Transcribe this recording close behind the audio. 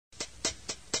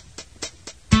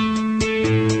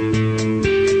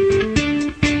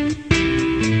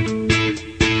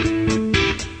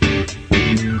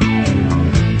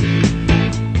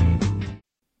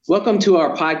Welcome to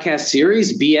our podcast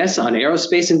series, BS on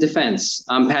Aerospace and Defense.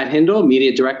 I'm Pat Hindle,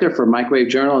 Media Director for Microwave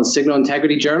Journal and Signal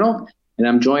Integrity Journal, and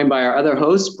I'm joined by our other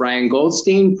host, Brian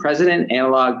Goldstein, President,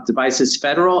 Analog Devices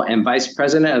Federal and Vice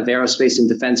President of Aerospace and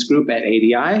Defense Group at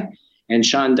ADI, and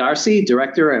Sean Darcy,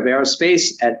 Director of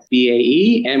Aerospace at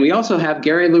BAE, and we also have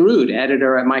Gary LaRude,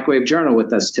 Editor at Microwave Journal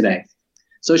with us today.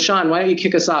 So Sean, why don't you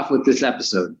kick us off with this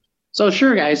episode? So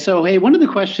sure, guys. So, hey, one of the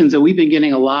questions that we've been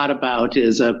getting a lot about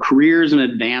is careers and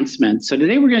advancement. So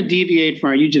today we're going to deviate from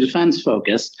our UG Defense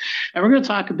focus, and we're going to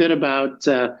talk a bit about,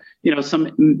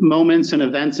 some moments and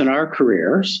events in our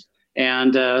careers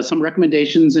and some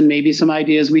recommendations and maybe some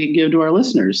ideas we can give to our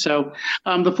listeners. So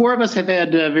the four of us have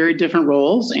had very different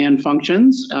roles and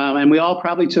functions, and we all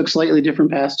probably took slightly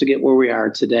different paths to get where we are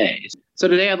today. So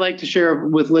today I'd like to share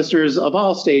with listeners of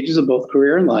all stages of both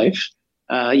career and life,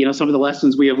 some of the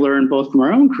lessons we have learned both from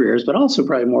our own careers, but also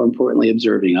probably more importantly,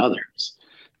 observing others.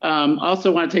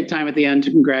 Also want to take time at the end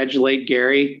to congratulate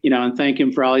Gary, and thank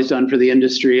him for all he's done for the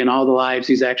industry and all the lives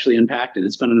he's actually impacted.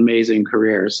 It's been an amazing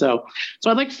career. So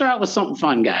I'd like to start out with something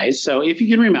fun, guys. So if you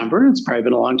can remember, it's probably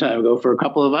been a long time ago for a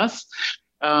couple of us.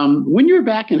 When you were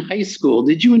back in high school,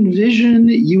 did you envision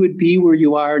that you would be where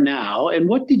you are now? And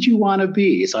what did you want to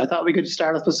be? So I thought we could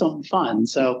start off with something fun.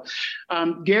 So,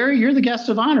 Gary, you're the guest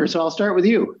of honor, so I'll start with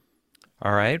you.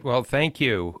 All right. Well, thank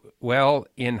you. Well,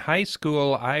 in high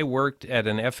school, I worked at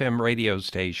an FM radio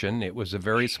station. It was a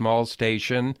very small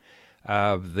station.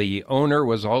 The owner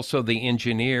was also the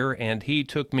engineer, and he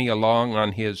took me along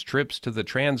on his trips to the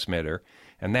transmitter.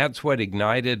 And that's what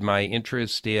ignited my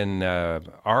interest in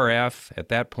RF. At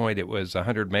that point, it was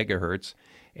 100 megahertz,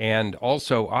 and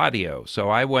also audio. So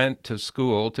I went to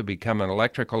school to become an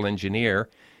electrical engineer,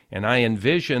 and I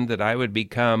envisioned that I would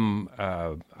become,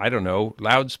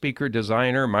 loudspeaker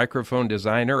designer, microphone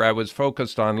designer. I was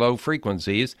focused on low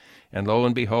frequencies, and lo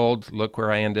and behold, look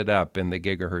where I ended up in the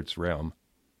gigahertz realm.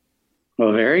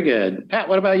 Well, very good. Pat,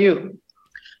 what about you?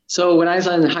 So when I was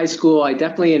in high school, I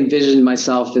definitely envisioned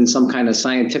myself in some kind of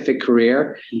scientific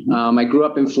career. Mm-hmm. I grew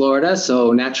up in Florida,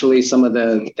 so naturally some of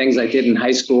the things I did in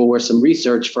high school were some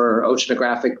research for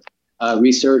oceanographic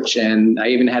research, and I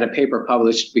even had a paper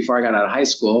published before I got out of high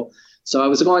school. So I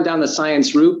was going down the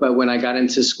science route, but when I got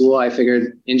into school, I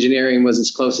figured engineering was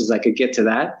as close as I could get to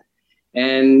that.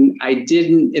 And I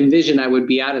didn't envision I would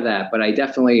be out of that, but I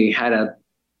definitely had a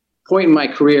point in my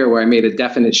career where I made a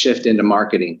definite shift into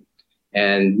marketing.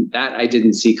 And that I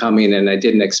didn't see coming and I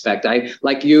didn't expect. I,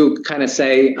 like you kind of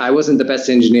say, I wasn't the best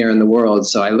engineer in the world.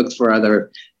 So I looked for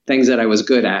other things that I was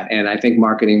good at. And I think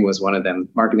marketing was one of them,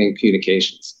 marketing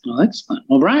communications. Well, excellent.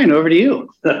 Well, Brian, over to you.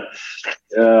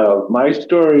 My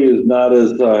story is not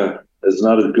as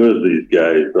good as these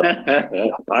guys.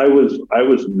 I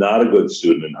was not a good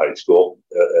student in high school,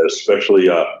 especially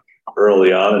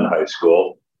early on in high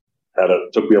school.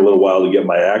 Took me a little while to get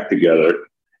my act together.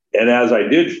 And as I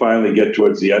did finally get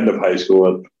towards the end of high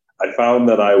school, I found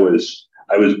that I was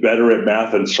better at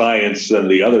math and science than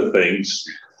the other things.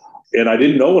 And I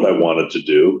didn't know what I wanted to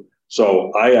do.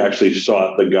 So I actually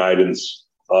sought the guidance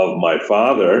of my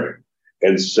father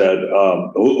and said,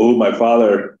 my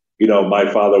father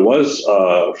was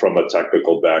from a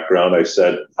technical background. I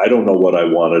said, I don't know what I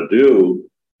want to do.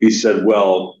 He said,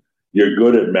 well, you're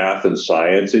good at math and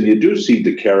science, and you do seem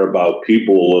to care about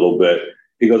people a little bit.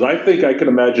 He goes, I think I can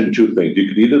imagine two things. You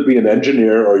could either be an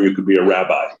engineer or you could be a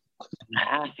rabbi.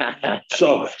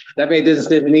 So that made the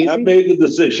decision easy? That made the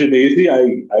decision easy.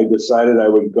 I decided I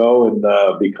would go and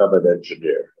become an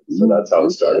engineer. So that's how it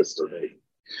started for me.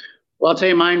 Well, I'll tell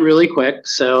you mine really quick.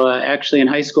 So actually in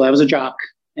high school, I was a jock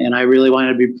and I really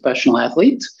wanted to be a professional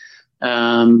athlete.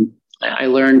 I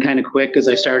learned kind of quick as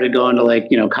I started going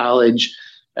to college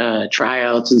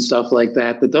tryouts and stuff like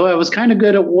that. But though I was kind of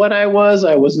good at what I was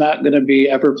not going to be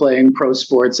ever playing pro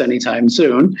sports anytime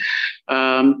soon.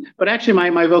 But actually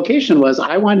my vocation was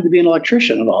I wanted to be an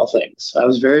electrician of all things. I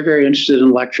was very, very interested in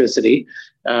electricity.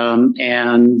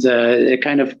 And it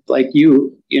kind of like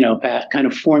you, Pat, kind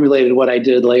of formulated what I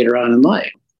did later on in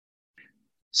life.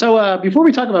 So before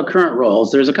we talk about current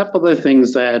roles, there's a couple of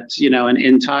things that,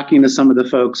 in talking to some of the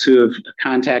folks who have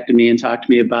contacted me and talked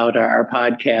to me about our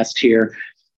podcast here,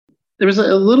 there was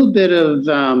a little bit of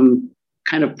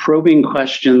kind of probing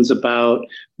questions about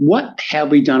what have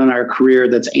we done in our career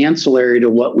that's ancillary to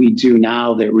what we do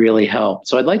now that really helped.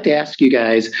 So I'd like to ask you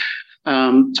guys,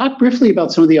 talk briefly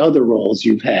about some of the other roles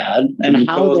you've had and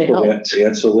how they helped. What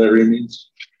ancillary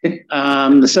means?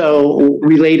 So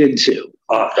related to.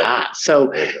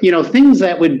 So, things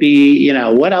that would be,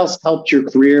 what else helped your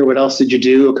career? What else did you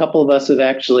do? A couple of us have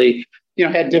actually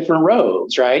had different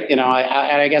roads, right?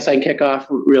 I guess I kick off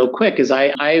real quick is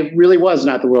I really was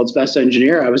not the world's best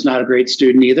engineer. I was not a great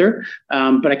student either,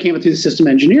 but I came through the system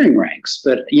engineering ranks.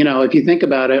 But, if you think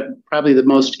about it, probably the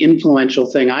most influential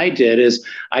thing I did is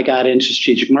I got into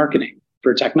strategic marketing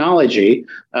for technology.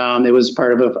 It was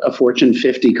part of a Fortune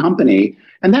 50 company.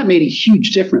 And that made a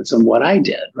huge difference in what I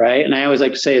did, right? And I always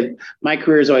like to say my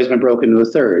career has always been broken into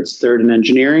thirds: third in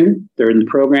engineering, third in the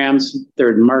programs,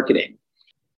 third in marketing.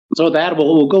 So that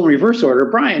we'll go in reverse order.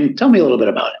 Brian, tell me a little bit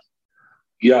about it.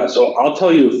 Yeah, so I'll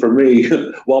tell you, for me,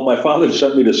 while my father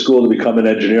sent me to school to become an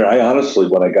engineer, I honestly,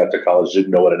 when I got to college, didn't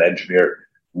know what an engineer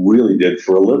really did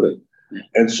for a living.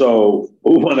 And so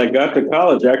when I got to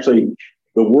college, actually,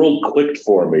 the world clicked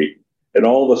for me. And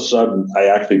all of a sudden, I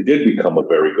actually did become a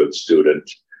very good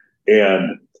student.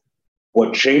 And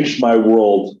what changed my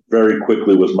world very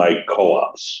quickly was my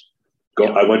co-ops.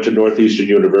 I went to Northeastern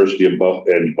University in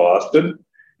Boston.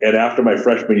 And after my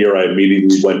freshman year, I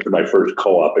immediately went to my first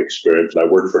co-op experience. I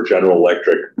worked for General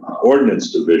Electric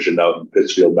Ordnance Division out in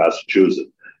Pittsfield, Massachusetts.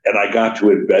 And I got to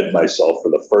embed myself for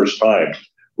the first time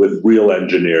with real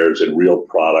engineers and real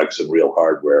products and real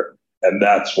hardware. And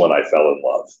that's when I fell in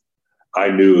love. I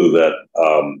knew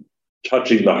that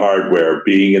touching the hardware,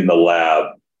 being in the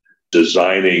lab,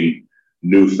 designing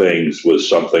new things was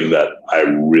something that I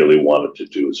really wanted to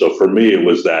do. So for me, it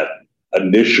was that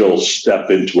initial step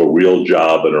into a real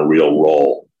job and a real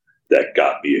role that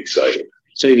got me excited.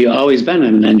 So have you always been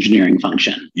in an engineering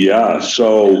function? Yeah.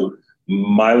 So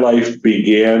my life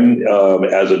began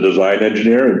as a design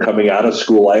engineer, and coming out of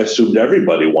school, I assumed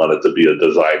everybody wanted to be a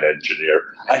design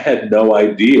engineer. I had no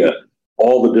idea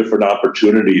all the different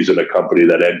opportunities in a company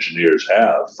that engineers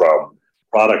have, from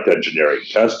product engineering,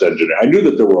 test engineering. I knew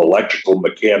that there were electrical,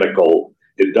 mechanical,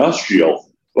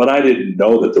 industrial, but I didn't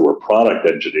know that there were product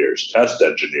engineers, test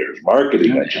engineers,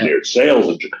 marketing engineers, sales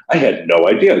engineers. I had no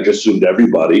idea. I just assumed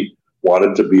everybody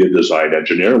wanted to be a design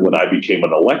engineer. When I became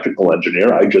an electrical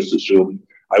engineer, I just assumed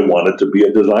I wanted to be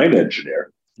a design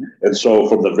engineer. And so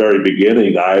from the very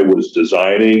beginning, I was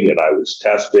designing and I was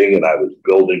testing and I was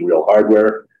building real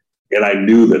hardware. And I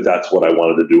knew that that's what I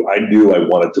wanted to do. I knew I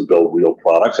wanted to build real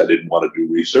products. I didn't want to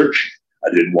do research. I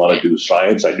didn't want to do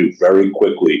science. I knew very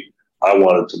quickly I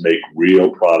wanted to make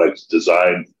real products,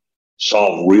 design,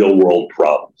 solve real world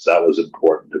problems. That was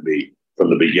important to me from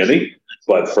the beginning.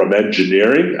 But from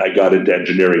engineering, I got into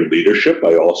engineering leadership.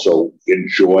 I also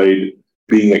enjoyed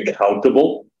being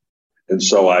accountable. And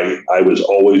so I was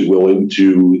always willing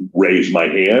to raise my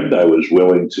hand. I was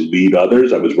willing to lead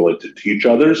others. I was willing to teach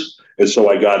others. And so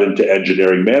I got into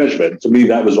engineering management. To me,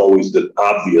 that was always the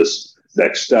obvious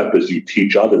next step, is you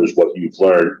teach others what you've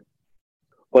learned.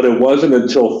 But it wasn't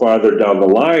until farther down the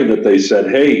line that they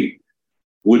said, hey,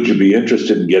 would you be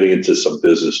interested in getting into some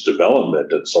business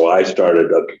development? And so I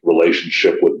started a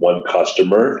relationship with one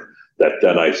customer that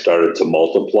then I started to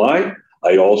multiply.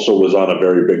 I also was on a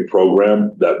very big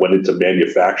program that went into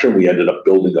manufacturing. We ended up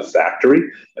building a factory,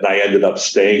 and I ended up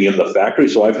staying in the factory.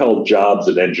 So I've held jobs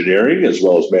in engineering as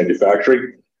well as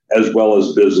manufacturing, as well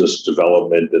as business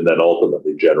development, and then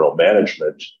ultimately general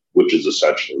management, which is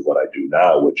essentially what I do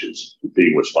now, which is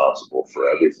being responsible for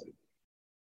everything.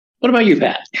 What about you,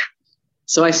 Pat?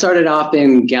 So I started off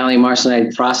in gallium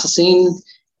arsenide processing,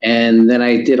 and then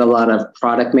I did a lot of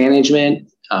product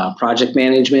management, project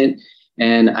management.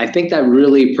 And I think that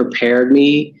really prepared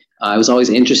me. I was always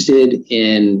interested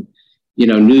in,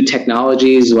 new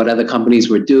technologies, what other companies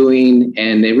were doing.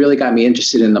 And they really got me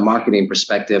interested in the marketing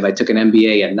perspective. I took an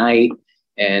MBA at night,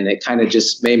 and it kind of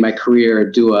just made my career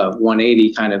do a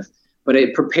 180 kind of, but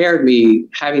it prepared me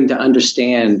having to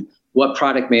understand what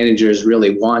product managers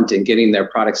really want and getting their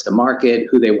products to market,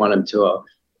 who they want them to,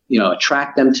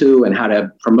 attract them to, and how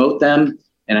to promote them.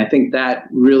 And I think that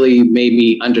really made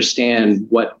me understand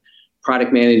what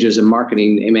product managers and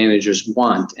marketing managers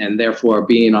want. And therefore,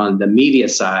 being on the media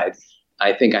side,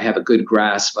 I think I have a good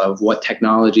grasp of what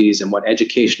technologies and what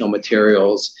educational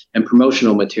materials and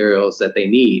promotional materials that they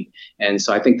need. And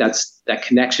so I think that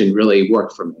connection really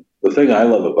worked for me. The thing I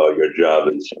love about your job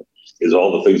is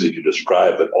all the things that you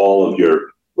describe, but all of your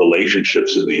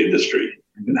relationships in the industry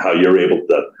and how you're able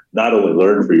to not only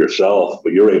learn for yourself,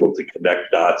 but you're able to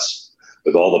connect dots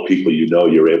with all the people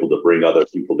you're able to bring other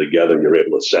people together. You're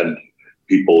able to send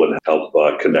people and help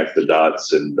connect the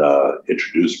dots and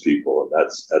introduce people. And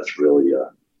that's really a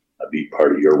big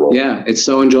part of your role. Yeah, it's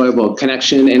so enjoyable.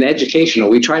 Connection and educational.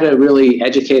 We try to really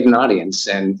educate an audience,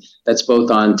 and that's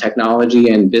both on technology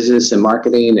and business and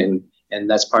marketing, and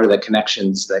that's part of the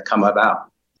connections that come about.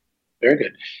 Very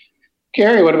good.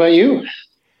 Gary, what about you?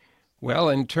 Well,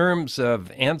 in terms of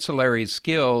ancillary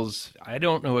skills, I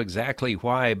don't know exactly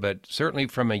why, but certainly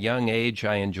from a young age,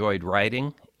 I enjoyed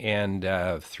writing. And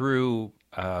through,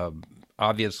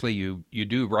 obviously, you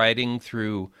do writing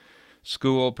through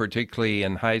school, particularly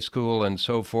in high school and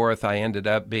so forth. I ended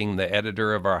up being the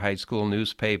editor of our high school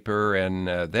newspaper and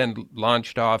then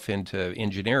launched off into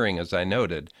engineering, as I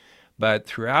noted. But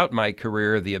throughout my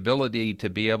career, the ability to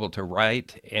be able to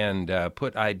write and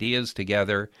put ideas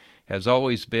together has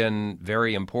always been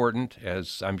very important,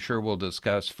 as I'm sure we'll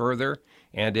discuss further.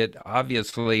 And it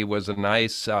obviously was a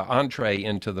nice entree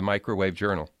into the Microwave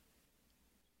Journal.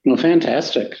 Well,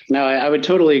 fantastic. No, I would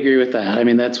totally agree with that. I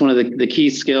mean, that's one of the key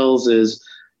skills is,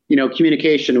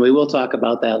 communication. We will talk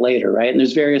about that later, right? And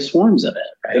there's various forms of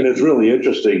it, right? And it's really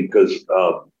interesting because,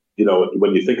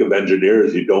 when you think of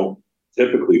engineers, you don't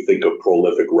typically think of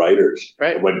prolific writers.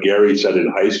 Right. And when Gary said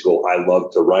in high school, I love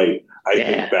to write, I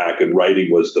think back and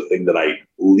writing was the thing that I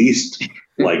least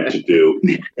like to do.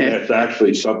 And it's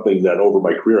actually something that over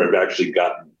my career, I've actually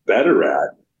gotten better at.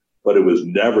 But it was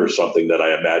never something that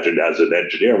I imagined as an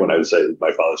engineer. When I would say,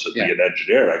 my father said, be an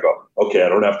engineer. I go, okay, I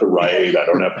don't have to write. I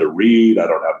don't have to read. I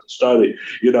don't have to study.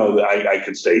 I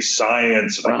can stay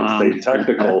science and I can stay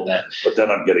technical, but then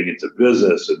I'm getting into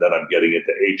business and then I'm getting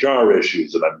into HR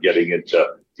issues and I'm getting into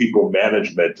people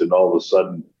management. And all of a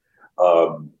sudden,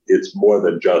 it's more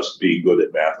than just being good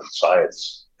at math and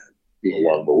science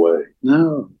along the way.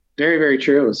 No, very, very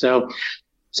true.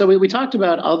 So we talked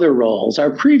about other roles, our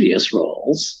previous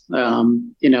roles,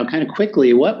 kind of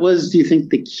quickly. What do you think,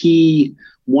 the key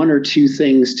one or two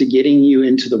things to getting you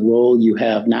into the role you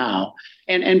have now?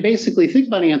 And basically think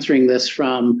about answering this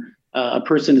from a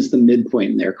person as the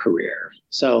midpoint in their career.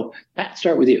 So Pat,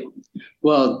 start with you.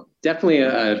 Well, definitely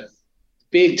a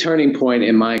big turning point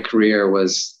in my career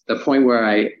was the point where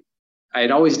I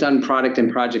had always done product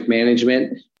and project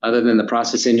management other than the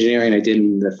process engineering I did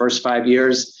in the first 5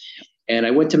 years. And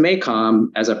I went to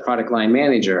MACOM as a product line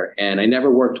manager, and I never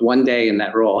worked one day in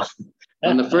that role.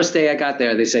 On the first day I got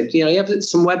there, they said, you have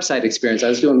some website experience. I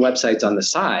was doing websites on the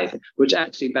side, which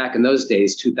actually back in those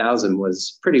days, 2000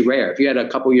 was pretty rare. If you had a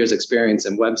couple years experience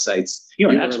in websites, you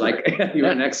were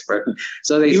an expert.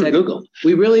 So they said, Google,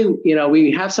 we really,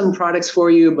 we have some products for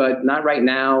you, but not right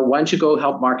now. Why don't you go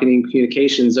help marketing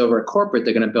communications over at corporate?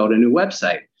 They're going to build a new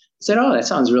website. I said, oh, that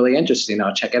sounds really interesting.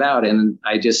 I'll check it out. And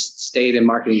I just stayed in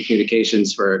marketing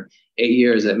communications for 8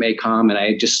 years at MACOM. And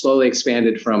I just slowly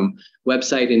expanded from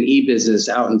website and e-business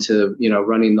out into,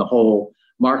 running the whole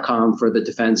Marcom for the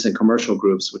defense and commercial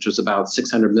groups, which was about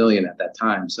 600 million at that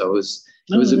time. So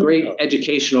it was a great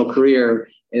educational career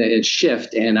and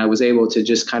shift. And I was able to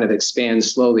just kind of expand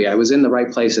slowly. I was in the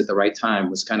right place at the right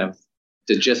time was kind of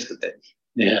the gist of it.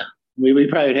 Yeah. We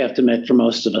probably have to admit, for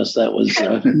most of us, that was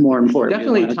more important.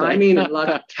 Definitely timing and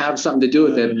luck have something to do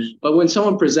with it. But when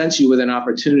someone presents you with an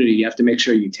opportunity, you have to make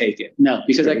sure you take it. No,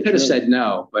 because I could have said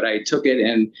no, but I took it.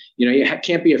 And, you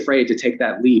can't be afraid to take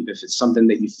that leap if it's something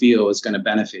that you feel is going to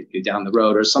benefit you down the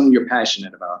road or something you're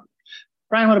passionate about.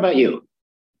 Brian, what about you?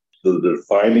 The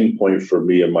defining point for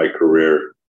me in my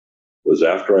career was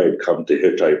after I had come to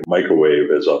Hittite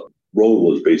Microwave as a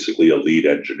role was basically a lead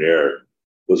engineer,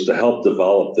 was to help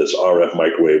develop this RF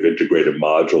microwave integrated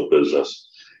module business.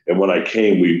 And when I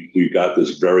came, we got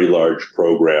this very large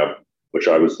program, which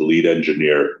I was the lead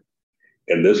engineer.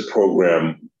 And this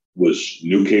program was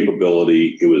new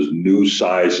capability. It was new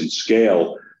size and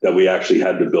scale that we actually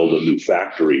had to build a new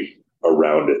factory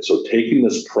around it. So taking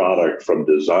this product from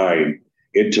design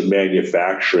into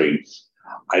manufacturing,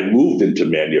 I moved into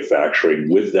manufacturing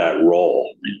with that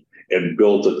role and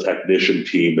built a technician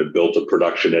team and built a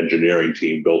production engineering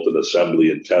team, built an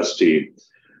assembly and test team.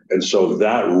 And so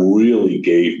that really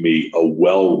gave me a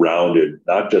well-rounded,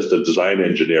 not just a design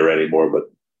engineer anymore, but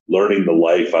learning the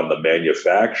life on the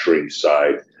manufacturing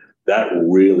side. That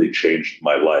really changed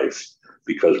my life,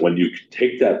 because when you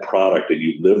take that product and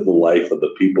you live the life of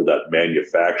the people that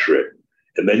manufacture it,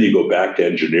 and then you go back to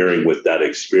engineering with that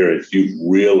experience, you've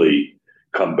really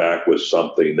come back with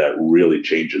something that really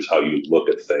changes how you look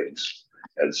at things.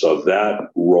 And so that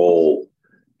role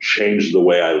changed the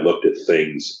way I looked at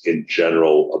things in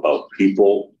general about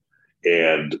people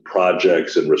and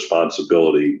projects and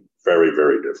responsibility very,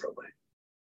 very differently.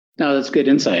 No, that's good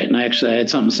insight. And I had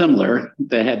something similar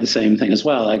that had the same thing as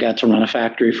well. I got to run a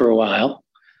factory for a while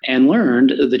and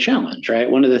learned the challenge, right?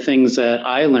 One of the things that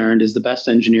I learned is the best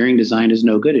engineering design is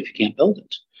no good if you can't build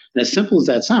it. And as simple as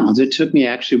that sounds, it took me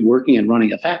actually working and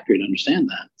running a factory to understand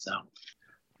that. So,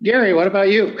 Gary, what about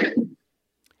you?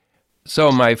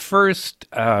 So my first,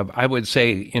 I would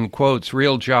say, in quotes,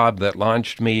 real job that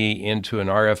launched me into an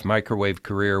RF microwave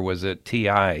career was at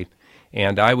TI.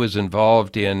 And I was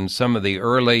involved in some of the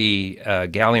early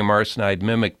gallium arsenide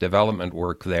MMIC development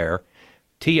work there.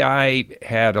 TI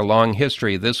had a long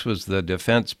history. This was the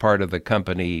defense part of the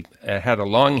company. It had a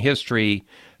long history,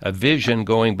 a vision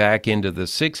going back into the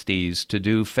 60s to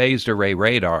do phased array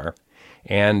radar.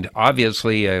 And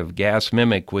obviously, a gas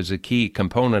MMIC was a key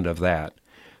component of that.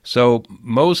 So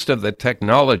most of the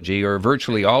technology, or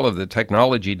virtually all of the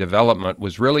technology development,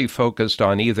 was really focused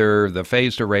on either the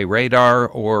phased array radar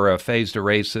or a phased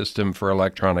array system for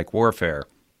electronic warfare.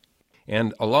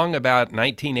 And along about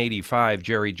 1985,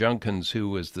 Jerry Junkins, who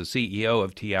was the CEO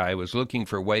of TI, was looking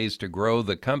for ways to grow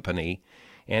the company.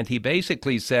 And he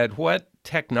basically said, what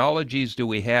technologies do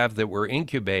we have that we're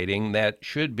incubating that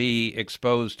should be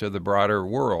exposed to the broader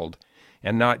world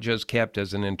and not just kept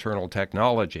as an internal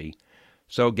technology?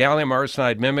 So gallium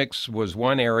arsenide MMICs was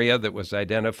one area that was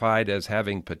identified as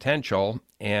having potential,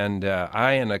 and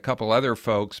I and a couple other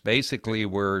folks basically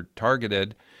were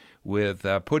targeted with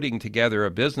putting together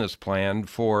a business plan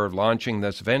for launching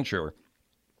this venture.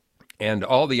 And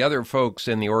all the other folks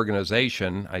in the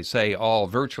organization, I say all,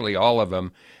 virtually all of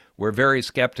them, were very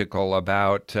skeptical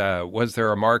about was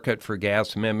there a market for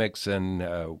gas MMICs,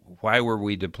 and why were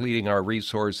we depleting our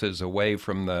resources away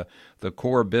from the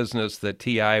core business that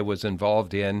TI was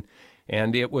involved in.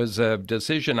 And it was a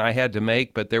decision I had to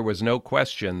make, but there was no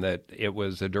question that it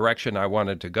was a direction I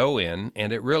wanted to go in,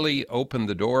 and it really opened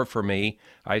the door for me.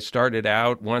 I started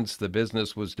out, once the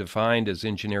business was defined, as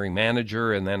engineering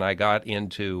manager, and then I got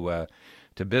into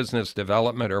to business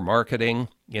development or marketing.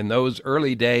 In those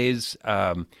early days,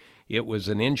 it was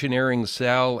an engineering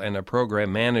cell and a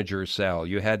program manager cell.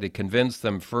 You had to convince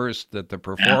them first that the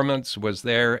performance was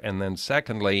there, and then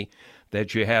secondly,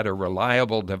 that you had a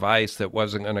reliable device that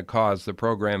wasn't going to cause the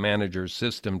program manager's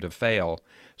system to fail.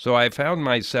 So I found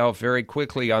myself very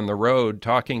quickly on the road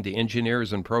talking to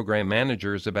engineers and program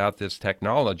managers about this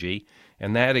technology,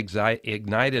 and that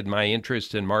ignited my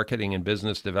interest in marketing and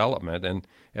business development. And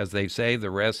as they say,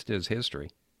 the rest is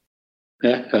history.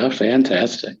 Yeah, oh,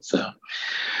 fantastic. So,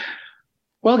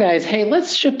 well, guys, hey,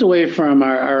 let's shift away from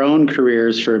our own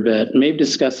careers for a bit, maybe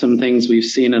discuss some things we've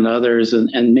seen in others,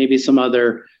 and maybe some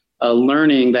other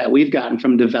learning that we've gotten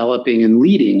from developing and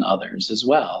leading others as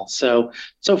well. So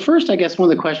first, I guess one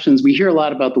of the questions, we hear a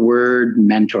lot about the word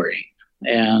mentoring,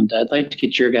 and I'd like to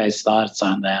get your guys' thoughts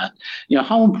on that. You know,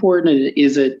 how important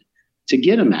is it to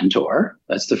get a mentor?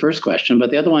 That's the first question.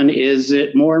 But the other one, is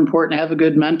it more important to have a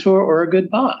good mentor or a good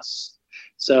boss?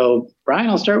 So, Brian,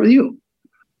 I'll start with you.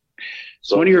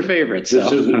 So one of your favorites.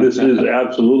 This is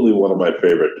absolutely one of my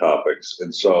favorite topics.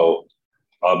 And so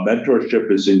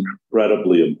mentorship is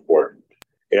incredibly important.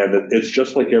 And it's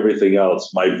just like everything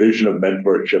else. My vision of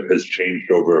mentorship has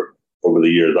changed over the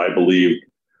years. I believe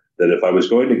that if I was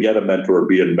going to get a mentor or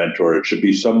be a mentor, it should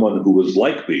be someone who was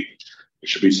like me. It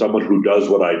should be someone who does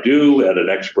what I do at an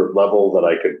expert level, that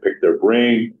I can pick their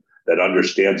brain, that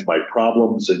understands my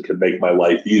problems and can make my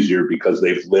life easier because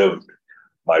they've lived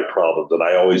my problems. And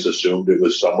I always assumed it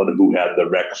was someone who had the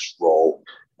next role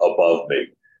above me.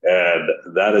 And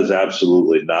that is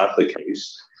absolutely not the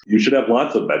case. You should have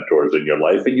lots of mentors in your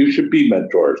life, and you should be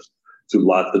mentors to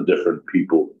lots of different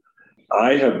people.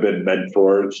 I have been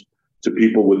mentors to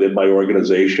people within my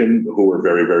organization who are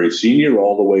very, very senior,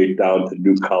 all the way down to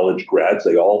new college grads.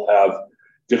 They all have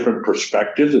different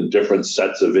perspectives and different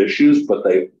sets of issues, but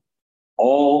they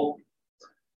all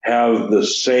have the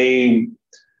same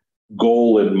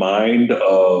goal in mind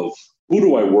of, who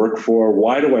do I work for?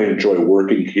 Why do I enjoy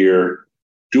working here?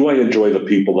 Do I enjoy the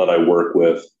people that I work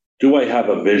with? Do I have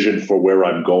a vision for where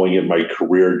I'm going in my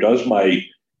career? Does my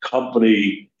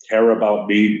company care about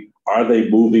me? Are they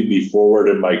moving me forward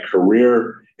in my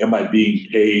career? Am I being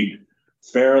paid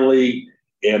fairly?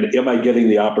 And am I getting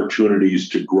the opportunities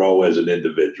to grow as an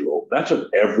individual? That's what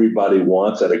everybody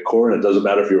wants at a core. And it doesn't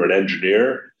matter if you're an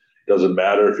engineer. It doesn't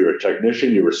matter if you're a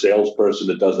technician, you're a salesperson.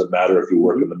 It doesn't matter if you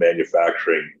work in the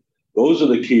manufacturing. Those are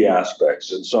the key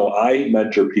aspects. And so I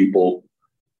mentor people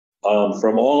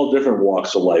from all different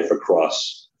walks of life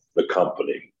across the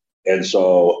company. And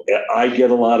so I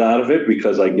get a lot out of it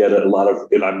because I get a lot of,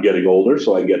 and I'm getting older,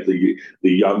 so I get the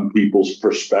young people's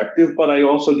perspective, but I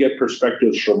also get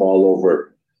perspectives from all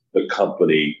over the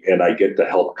company, and I get to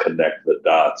help connect the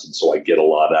dots. And so I get a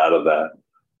lot out of that.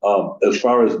 As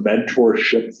far as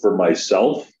mentorship for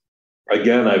myself,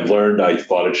 again, I've learned I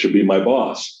thought it should be my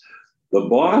boss. The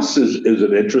boss is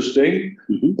an interesting,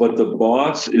 but the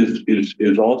boss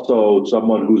is also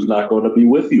someone who's not going to be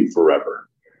with you forever,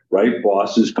 right?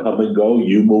 Bosses come and go.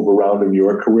 You move around in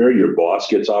your career. Your boss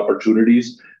gets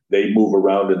opportunities. They move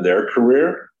around in their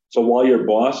career. So while your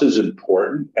boss is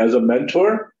important as a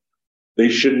mentor, they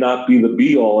should not be the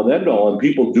be all and end all. And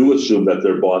people do assume that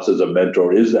their boss as a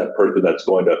mentor is that person that's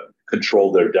going to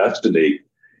control their destiny.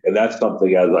 And that's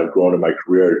something, as I've grown in my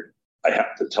career, I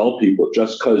have to tell people,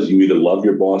 just because you either love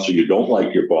your boss or you don't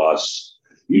like your boss,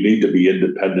 you need to be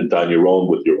independent on your own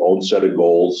with your own set of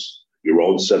goals, your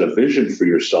own set of vision for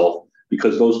yourself,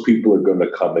 because those people are going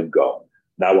to come and go.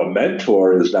 Now, a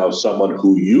mentor is now someone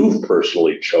who you've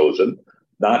personally chosen,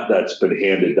 not that's been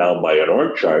handed down by an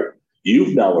org chart.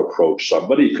 You've now approached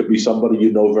somebody. It could be somebody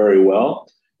you know very well.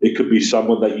 It could be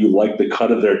someone that you like the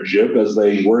cut of their jib as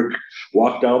they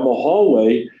walk down the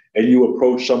hallway, and you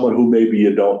approach someone who maybe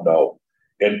you don't know.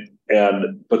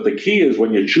 But the key is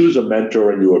when you choose a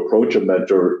mentor and you approach a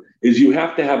mentor is you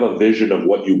have to have a vision of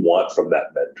what you want from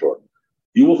that mentor.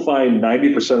 You will find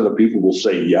 90% of the people will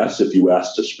say yes if you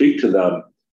ask to speak to them,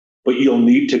 but you'll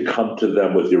need to come to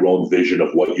them with your own vision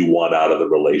of what you want out of the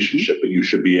relationship, and you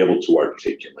should be able to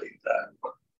articulate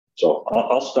that. So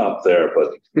I'll stop there,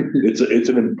 but it's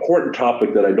an important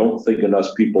topic that I don't think enough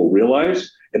people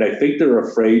realize, and I think they're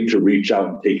afraid to reach out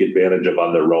and take advantage of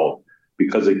on their own,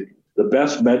 because the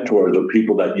best mentors are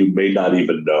people that you may not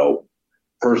even know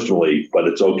personally, but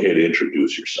it's okay to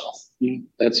introduce yourself.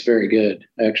 That's very good,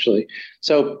 actually.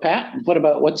 So, Pat,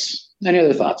 any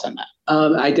other thoughts on that?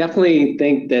 I definitely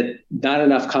think that not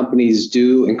enough companies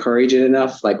do encourage it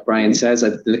enough. Like Brian says,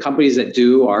 the companies that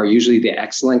do are usually the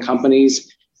excellent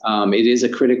companies. It is a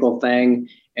critical thing.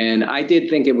 And I did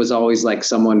think it was always like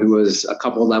someone who was a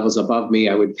couple levels above me,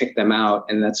 I would pick them out.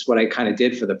 And that's what I kind of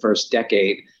did for the first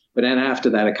decade. But then after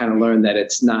that, I kind of learned that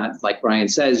it's not, like Brian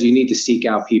says, you need to seek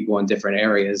out people in different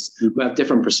areas who have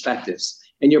different perspectives.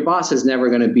 And your boss is never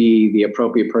going to be the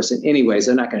appropriate person anyways.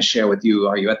 They're not going to share with you,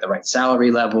 are you at the right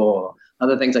salary level, or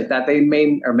other things like that. They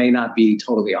may or may not be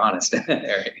totally honest in that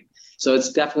area. So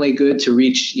it's definitely good to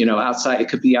reach, outside. It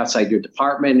could be outside your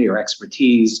department, your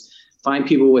expertise, find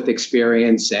people with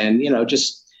experience, and,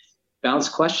 just bounce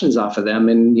questions off of them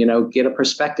and, get a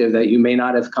perspective that you may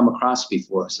not have come across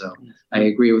before. So I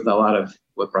agree with a lot of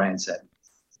what Brian said.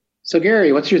 So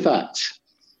Gary, what's your thoughts?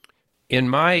 In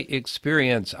my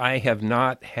experience, I have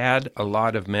not had a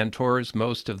lot of mentors.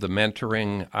 Most of the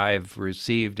mentoring I've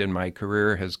received in my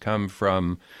career has come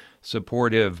from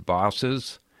supportive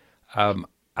bosses.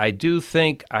 I do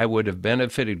think I would have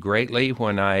benefited greatly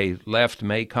when I left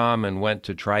MACOM and went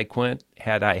to TriQuint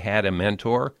had I had a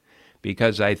mentor,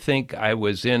 because I think I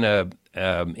was in a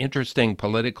interesting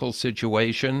political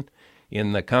situation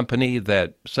in the company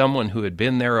that someone who had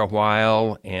been there a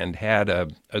while and had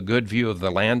a good view of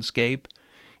the landscape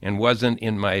and wasn't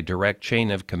in my direct chain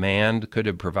of command could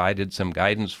have provided some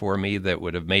guidance for me that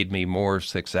would have made me more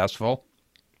successful.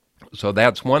 So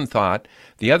that's one thought.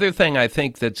 The other thing I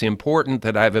think that's important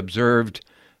that I've observed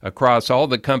across all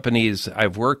the companies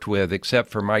I've worked with, except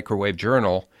for Microwave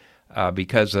Journal,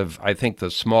 because of, I think, the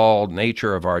small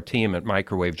nature of our team at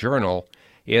Microwave Journal,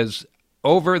 is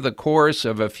over the course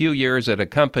of a few years at a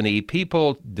company,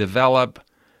 people develop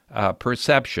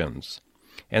perceptions.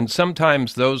 And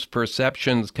sometimes those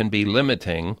perceptions can be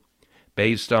limiting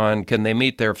based on, can they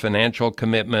meet their financial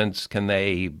commitments? Can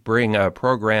they bring a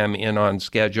program in on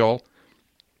schedule?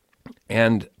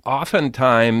 And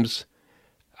oftentimes,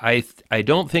 I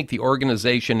don't think the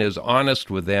organization is honest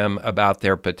with them about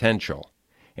their potential.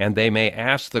 And they may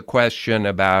ask the question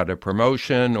about a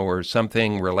promotion or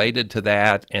something related to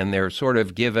that, and they're sort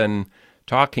of given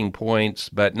talking points,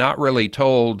 but not really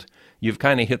told, you've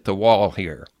kind of hit the wall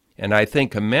here. And I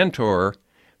think a mentor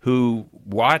who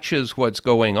watches what's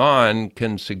going on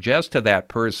can suggest to that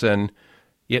person,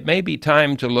 it may be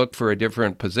time to look for a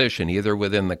different position, either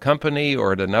within the company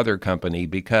or at another company,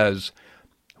 because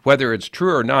whether it's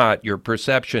true or not, your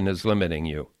perception is limiting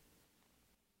you.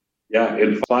 Yeah,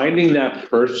 and finding that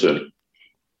person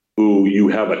who you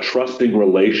have a trusting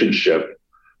relationship,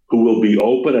 who will be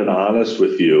open and honest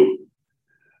with you,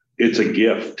 it's a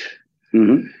gift.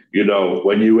 Mm-hmm.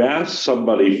 When you ask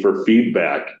somebody for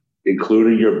feedback,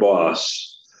 including your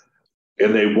boss,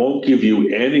 and they won't give you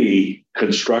any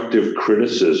constructive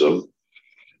criticism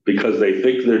because they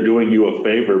think they're doing you a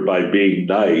favor by being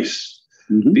nice,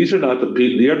 mm-hmm. These are not the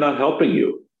people, they are not helping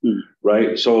you,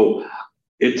 right? So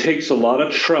it takes a lot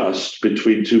of trust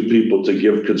between two people to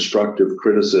give constructive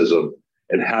criticism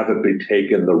and have it be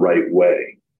taken the right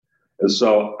way. And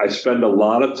so I spend a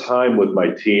lot of time with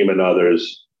my team and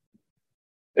others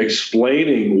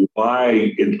explaining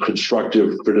why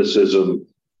constructive criticism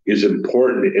is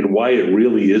important and why it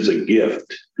really is a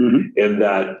gift, mm-hmm. and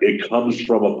that it comes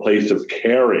from a place of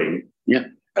caring,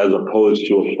 as opposed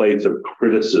to a place of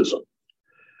criticism.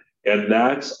 And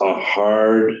that's a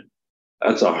hard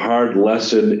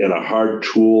lesson and a hard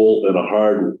tool and a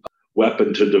hard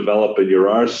weapon to develop in your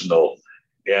arsenal.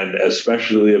 And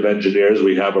especially of engineers,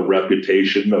 we have a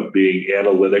reputation of being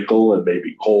analytical and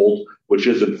maybe cold, which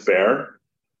isn't fair.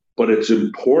 But it's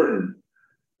important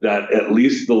that at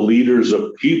least the leaders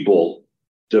of people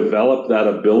develop that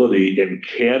ability in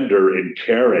candor and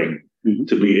caring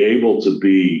to be able to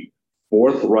be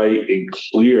forthright and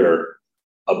clear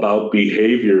about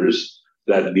behaviors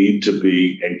that need to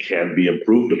be and can be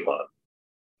improved upon.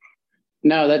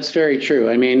 No, that's very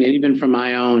true. I mean, even from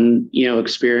my own,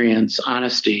 experience,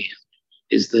 honesty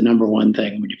is the number one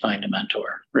thing when you find a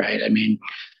mentor, right? I mean,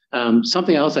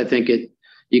 something else I think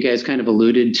you guys kind of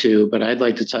alluded to, but I'd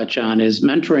like to touch on is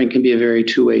mentoring can be a very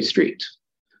two-way street.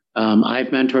 I've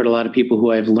mentored a lot of people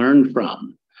who I've learned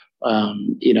from,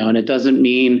 and it doesn't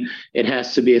mean it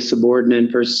has to be a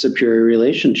subordinate versus superior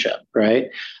relationship, right?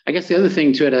 I guess the other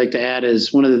thing to it I'd like to add is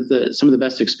some of the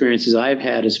best experiences I've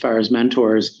had as far as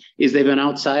mentors is they've been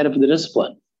outside of the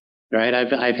discipline, right?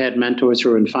 I've had mentors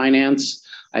who are in finance.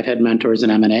 I've had mentors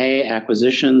in M&A,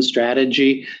 acquisition,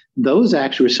 strategy. Those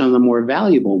actually were some of the more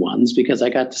valuable ones because I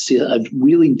got to see a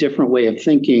really different way of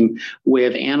thinking, way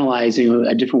of analyzing,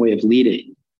 a different way of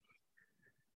leading.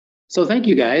 So thank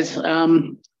you, guys.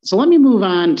 So let me move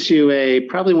on to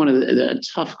probably one of the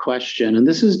tough question. And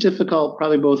this is difficult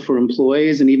probably both for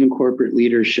employees and even corporate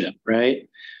leadership, right?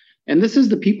 And this is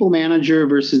the people manager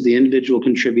versus the individual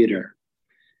contributor.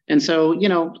 And so,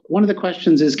 one of the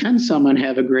questions is, can someone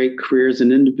have a great career as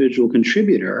an individual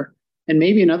contributor? And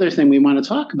maybe another thing we want to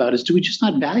talk about is, do we just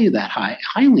not value that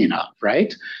highly enough,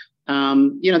 right?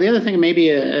 The other thing maybe,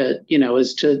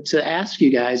 is to ask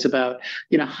you guys about,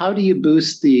 how do you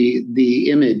boost the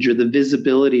image or the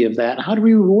visibility of that? How do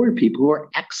we reward people who are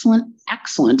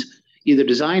excellent, either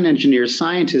design engineers,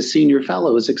 scientists, senior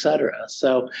fellows, et cetera?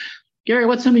 So, Gary,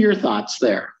 what's some of your thoughts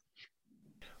there?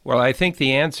 Well, I think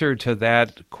the answer to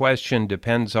that question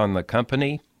depends on the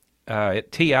company.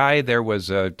 At TI, there was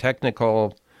a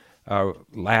technical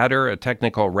ladder, a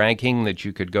technical ranking that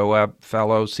you could go up,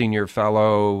 fellow, senior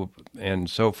fellow, and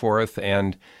so forth.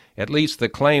 And at least the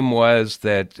claim was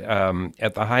that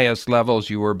at the highest levels,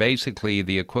 you were basically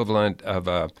the equivalent of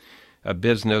a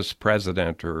business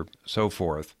president or so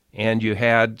forth. And you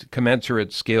had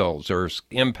commensurate skills or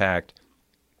impact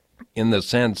in the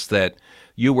sense that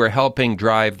you were helping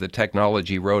drive the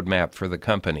technology roadmap for the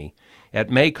company. At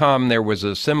MACOM, there was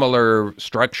a similar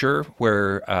structure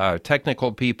where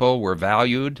technical people were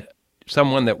valued.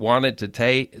 Someone that wanted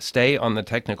to stay on the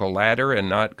technical ladder and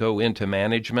not go into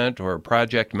management or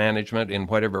project management in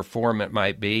whatever form it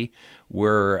might be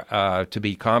were to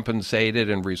be compensated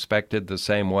and respected the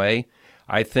same way.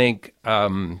 I think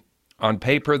on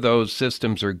paper, those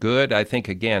systems are good. I think,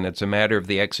 again, it's a matter of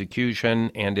the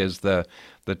execution and is the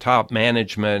top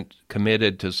management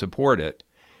committed to support it.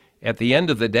 At the end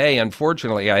of the day,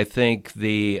 unfortunately, I think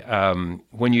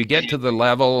when you get to the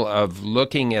level of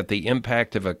looking at the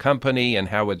impact of a company and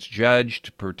how it's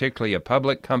judged, particularly a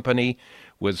public company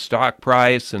with stock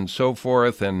price and so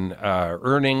forth and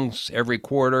earnings every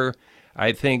quarter,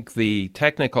 I think the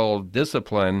technical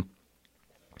discipline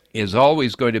is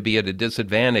always going to be at a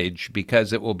disadvantage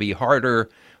because it will be harder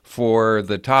for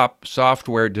the top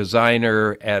software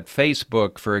designer at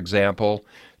Facebook, for example,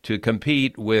 to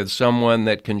compete with someone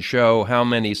that can show how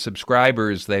many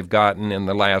subscribers they've gotten in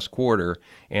the last quarter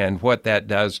and what that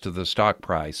does to the stock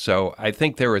price. So I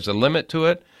think there is a limit to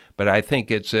it, but I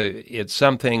think it's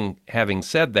something, having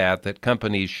said that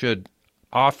companies should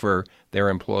offer their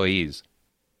employees.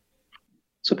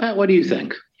 So Pat, what do you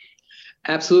think?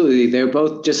 Absolutely. They're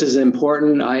both just as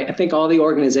important. I think all the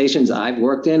organizations I've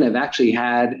worked in have actually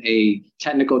had a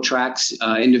technical tracks,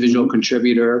 individual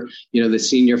contributor, the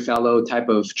senior fellow type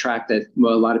of track that a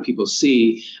lot of people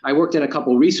see. I worked in a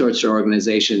couple research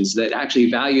organizations that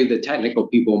actually value the technical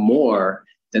people more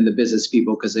than the business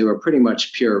people because they were pretty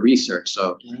much pure research.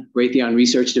 So Raytheon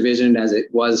Research Division, as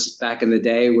it was back in the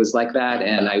day, was like that.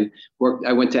 And I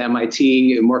went to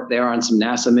MIT and worked there on some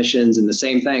NASA missions, and the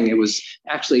same thing. It was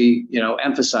actually,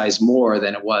 emphasized more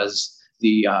than it was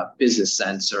the business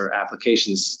sense or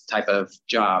applications type of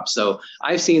job. So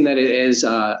I've seen that it is,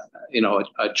 a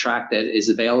track that is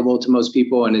available to most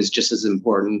people and is just as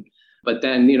important. But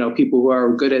then, people who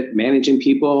are good at managing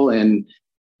people and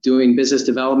doing business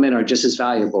development are just as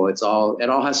valuable. It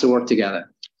all has to work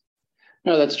together.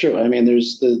 No, that's true. I mean,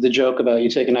 there's the joke about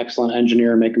you take an excellent engineer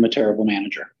and make him a terrible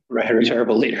manager, right? Or a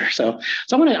terrible leader. So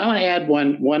I want to add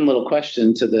one little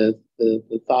question to the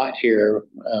thought here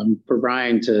for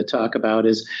Brian to talk about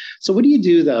is, so what do you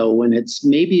do though when it's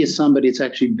maybe somebody that's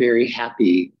actually very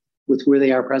happy with where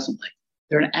they are presently?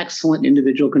 They're an excellent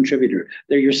individual contributor.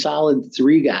 They're your solid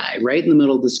 3 guy right in the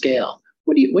middle of the scale.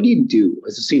 What do you do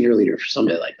as a senior leader for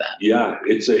somebody like that? Yeah,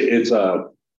 this is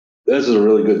a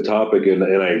really good topic, and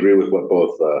I agree with what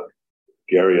both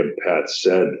Gary and Pat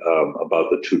said about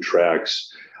the two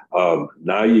tracks.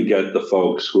 Now you get the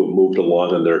folks who have moved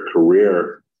along in their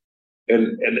career.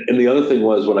 And the other thing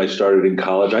was, when I started in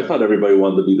college, I thought everybody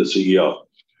wanted to be the CEO.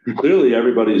 Clearly,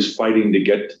 everybody's fighting to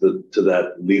get to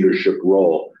that leadership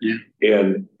role. Yeah.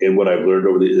 And what I've learned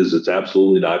over the is it's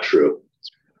absolutely not true,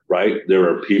 right? There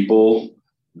are people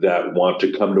that want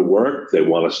to come to work. They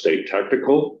want to stay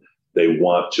technical. They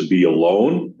want to be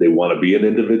alone. They want to be an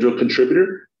individual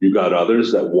contributor. You got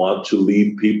others that want to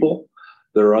lead people.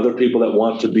 There are other people that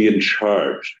want to be in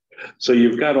charge. So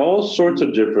you've got all sorts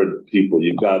of different people.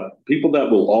 You've got people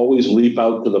that will always leap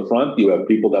out to the front. You have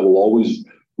people that will always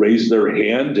raise their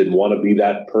hand and want to be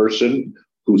that person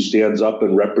who stands up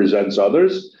and represents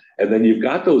others. And then you've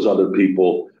got those other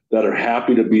people that are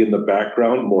happy to be in the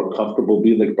background, more comfortable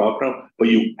being in the background, but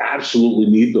you absolutely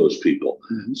need those people.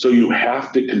 Mm-hmm. So you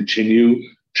have to continue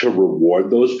to reward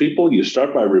those people. You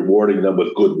start by rewarding them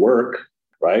with good work,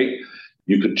 right?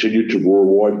 You continue to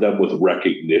reward them with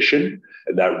recognition.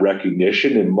 And that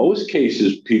recognition, in most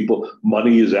cases,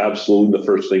 money is absolutely the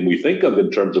first thing we think of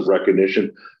in terms of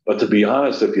recognition. But to be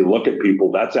honest, if you look at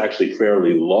people, that's actually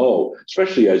fairly low,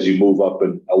 especially as you move up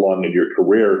and along in your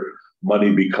career.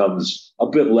 Money becomes a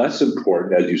bit less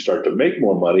important as you start to make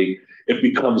more money. It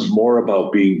becomes more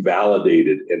about being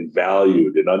validated and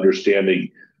valued and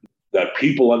understanding that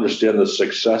people understand the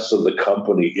success of the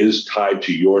company is tied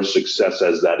to your success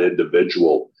as that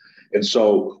individual. And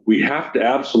so we have to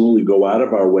absolutely go out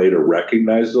of our way to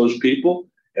recognize those people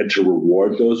and to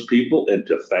reward those people and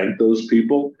to thank those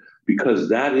people, because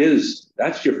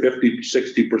that's your 50,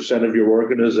 60% of your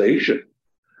organization.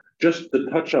 Just to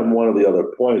touch on one of the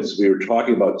other points, we were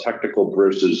talking about technical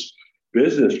versus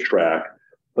business track,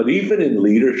 but even in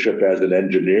leadership as an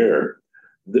engineer,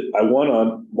 I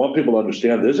want people to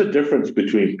understand there's a difference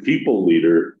between people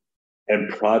leader and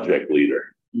project leader.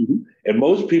 Mm-hmm. And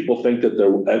most people think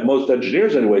that most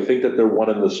engineers anyway, think that they're one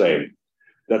and the same,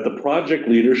 that the project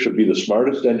leader should be the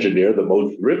smartest engineer, the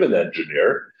most driven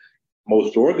engineer,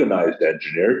 most organized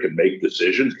engineer, can make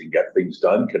decisions, can get things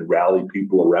done, can rally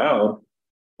people around.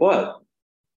 But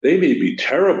they may be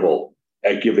terrible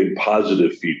at giving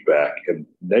positive feedback and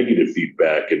negative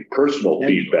feedback and personal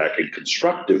feedback and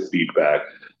constructive feedback.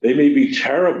 They may be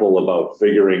terrible about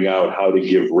figuring out how to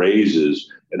give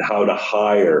raises and how to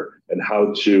hire and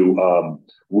how to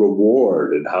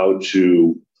reward and how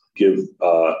to give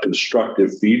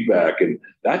constructive feedback. And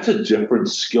that's a different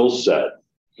skill set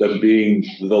than being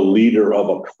the leader of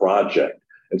a project.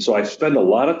 And so I spend a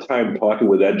lot of time talking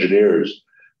with engineers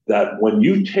that when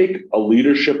you take a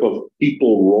leadership of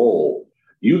people role,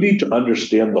 you need to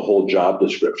understand the whole job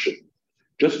description.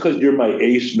 Just because you're my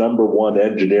ace number one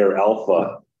engineer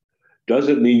alpha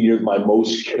doesn't mean you're my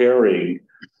most caring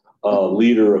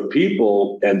leader of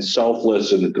people and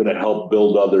selfless and going to help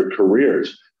build other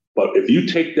careers. But if you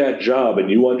take that job and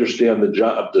you understand the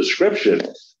job description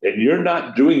and you're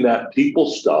not doing that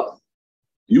people stuff,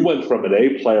 you went from an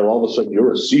A player, all of a sudden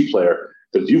you're a C player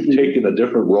because you've taken a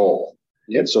different role.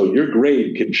 And so your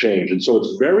grade can change. And so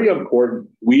it's very important,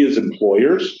 we as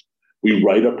employers, we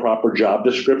write a proper job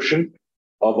description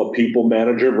of a people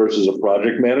manager versus a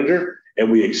project manager,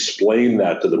 and we explain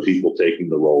that to the people taking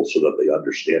the role so that they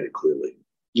understand it clearly.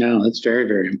 No, that's very,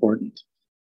 very important.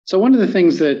 So one of the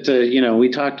things that, we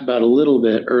talked about a little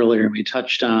bit earlier, and we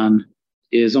touched on,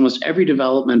 is almost every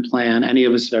development plan any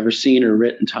of us have ever seen or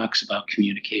written talks about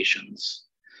communications.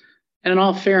 And in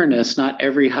all fairness, not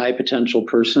every high potential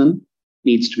person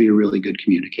needs to be a really good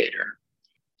communicator.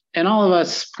 And all of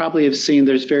us probably have seen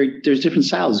there's different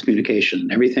styles of communication,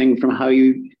 everything from how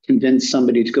you convince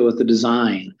somebody to go with the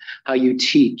design, how you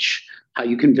teach, how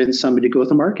you convince somebody to go with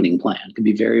a marketing plan. It can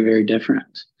be very, very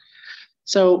different.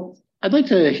 So I'd like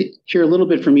to hear a little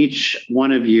bit from each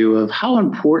one of you of how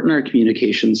important are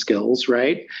communication skills,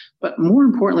 right? But more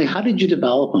importantly, how did you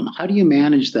develop them? How do you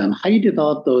manage them? How do you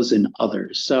develop those in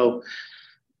others? So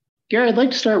Gary, I'd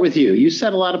like to start with you. You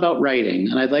said a lot about writing,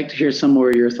 and I'd like to hear some more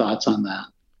of your thoughts on that.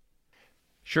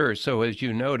 Sure. So as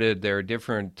you noted, there are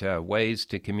different ways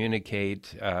to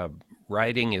communicate.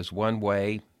 Writing is one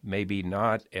way, maybe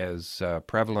not as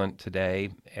prevalent today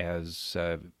as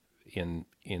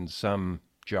in some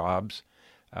jobs.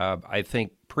 I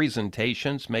think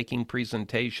making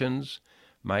presentations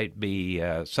might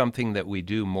be something that we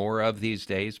do more of these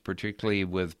days, particularly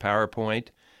with PowerPoint.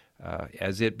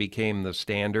 As it became the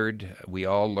standard, we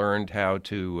all learned how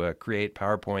to create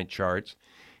PowerPoint charts.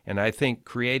 And I think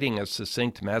creating a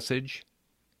succinct message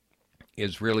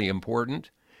is really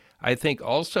important. I think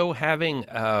also having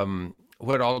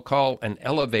what I'll call an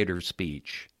elevator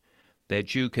speech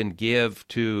that you can give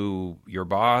to your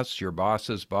boss, your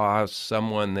boss's boss,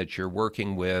 someone that you're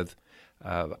working with.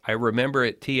 I remember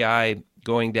at TI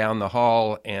going down the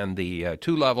hall, and the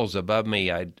 2 levels above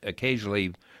me, I'd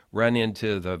occasionally run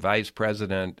into the vice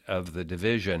president of the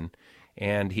division,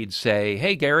 and he'd say,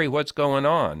 "Hey, Gary, what's going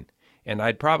on?" And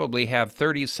I'd probably have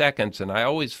 30 seconds, and I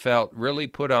always felt really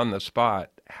put on the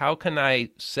spot. How can I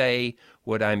say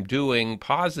what I'm doing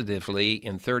positively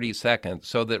in 30 seconds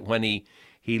so that when he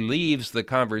leaves the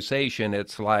conversation,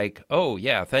 it's like, oh,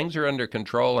 yeah, things are under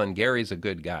control and Gary's a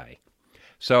good guy.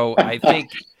 So I think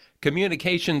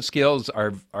communication skills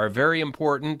are very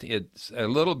important. It's a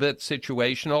little bit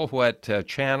situational what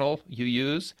channel you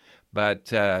use,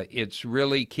 but it's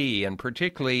really key. And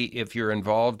particularly if you're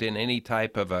involved in any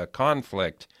type of a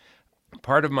conflict.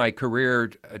 Part of my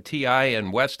career, TI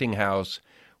and Westinghouse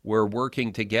were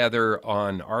working together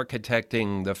on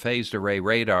architecting the phased array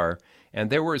radar. And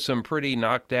there were some pretty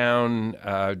knockdown,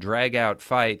 drag-out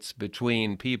fights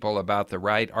between people about the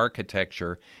right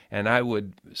architecture. And I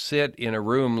would sit in a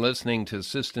room listening to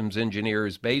systems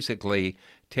engineers basically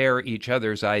tear each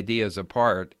other's ideas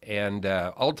apart. And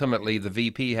ultimately, the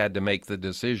VP had to make the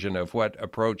decision of what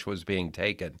approach was being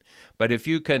taken. But if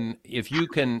you can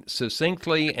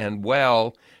succinctly and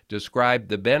well describe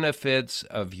the benefits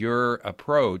of your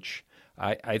approach,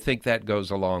 I think that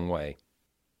goes a long way.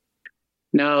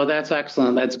 No, that's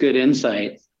excellent. That's good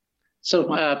insight. So,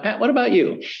 Pat, what about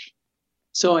you?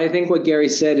 So I think what Gary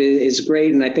said is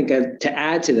great. And I think to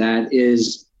add to that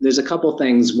is there's a couple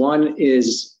things. One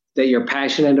is that you're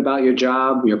passionate about your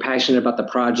job, you're passionate about the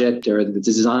project or the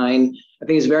design. I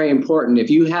think it's very important. If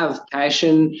you have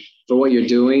passion for what you're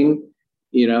doing,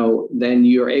 then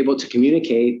you're able to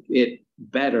communicate it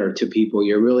better to people.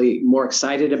 You're really more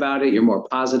excited about it. You're more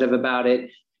positive about it.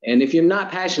 And if you're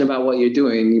not passionate about what you're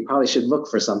doing, you probably should look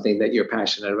for something that you're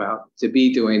passionate about to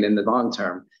be doing in the long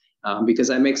term, because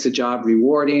that makes the job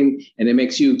rewarding and it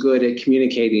makes you good at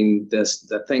communicating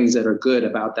the things that are good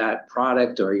about that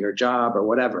product or your job or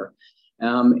whatever.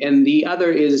 And the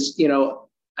other is,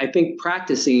 I think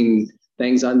practicing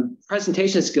things on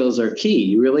presentation skills are key.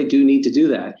 You really do need to do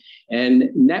that. And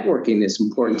networking is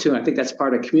important too. I think that's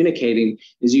part of communicating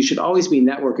is you should always be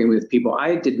networking with people.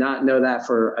 I did not know that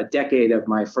for a decade of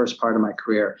my first part of my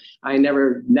career. I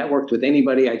never networked with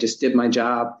anybody. I just did my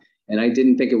job and I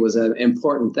didn't think it was an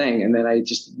important thing. And then I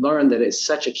just learned that it's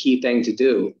such a key thing to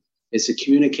do is to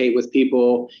communicate with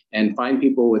people and find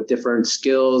people with different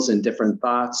skills and different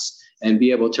thoughts and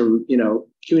be able to,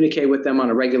 communicate with them on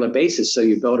a regular basis so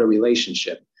you build a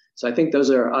relationship. So I think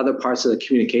those are other parts of the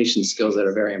communication skills that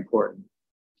are very important.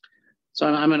 So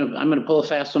I'm gonna pull a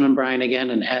fast one on Brian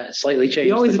again and slightly change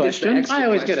the question. I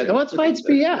always get it. Let's fight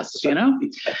BS,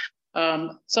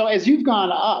 So as you've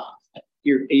gone up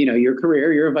your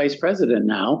career, you're a vice president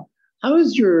now. How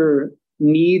has your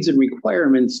needs and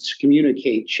requirements to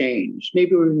communicate changed?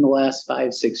 Maybe in the last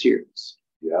 5-6 years.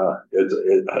 Yeah,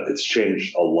 it's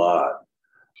changed a lot.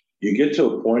 You get to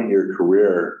a point in your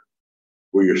career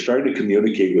where you're starting to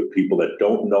communicate with people that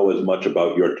don't know as much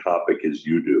about your topic as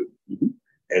you do. Mm-hmm.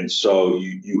 And so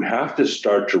you have to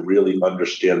start to really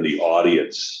understand the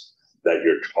audience that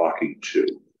you're talking to.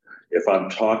 If I'm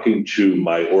talking to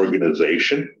my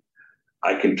organization,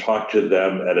 I can talk to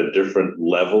them at a different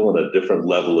level and a different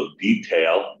level of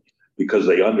detail because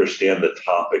they understand the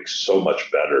topic so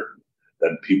much better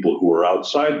than people who are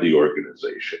outside the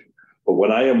organization. But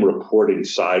when I am reporting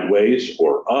sideways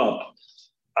or up,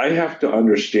 I have to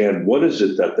understand what is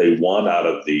it that they want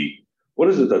what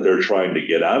is it that they're trying to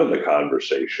get out of the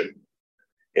conversation?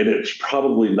 And it's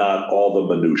probably not all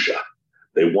the minutia.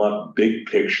 They want big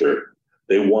picture.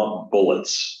 They want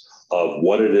bullets of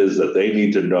what it is that they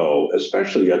need to know,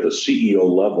 especially at the CEO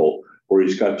level, where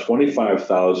he's got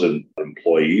 25,000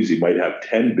 employees. He might have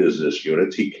 10 business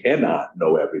units. He cannot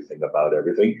know everything about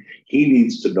everything. He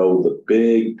needs to know the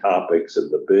big topics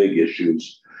and the big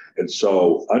issues. And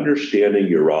so understanding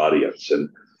your audience, and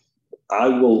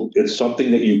it's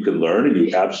something that you can learn and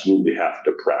you absolutely have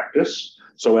to practice.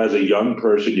 So as a young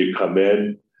person, you come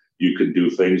in, you can do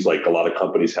things like a lot of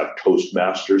companies have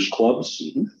Toastmasters clubs,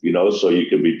 so you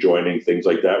can be joining things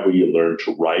like that where you learn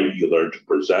to write, you learn to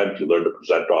present, you learn to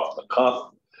present off the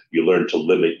cuff, you learn to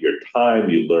limit your time,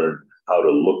 you learn how to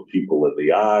look people in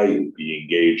the eye and be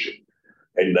engaging.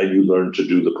 And then you learn to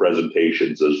do the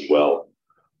presentations as well.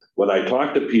 When I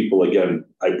talk to people, again,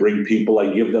 I bring people,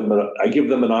 I give them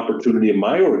an opportunity in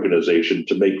my organization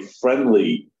to make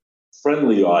friendly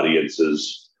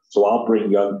audiences. So I'll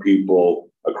bring young people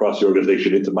across the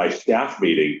organization into my staff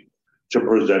meeting to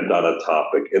present on a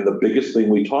topic. And the biggest thing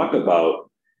we talk about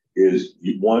is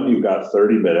one, you've got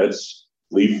 30 minutes,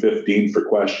 leave 15 for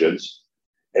questions.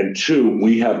 And two,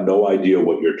 we have no idea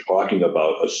what you're talking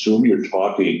about. Assume you're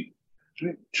talking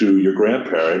to your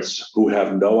grandparents who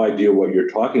have no idea what you're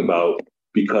talking about,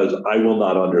 because I will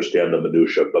not understand the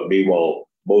minutia. But meanwhile,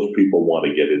 most people want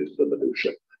to get into the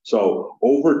minutia. So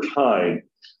over time,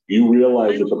 you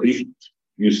realize that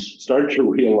you start to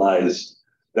realize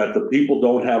that the people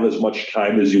don't have as much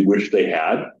time as you wish they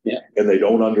had, and they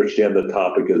don't understand the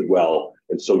topic as well.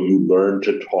 And so you learn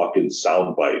to talk in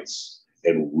sound bites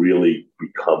and really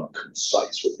become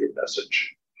concise with your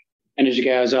message. And as you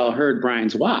guys all heard,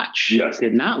 Brian's watch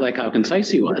did not like how concise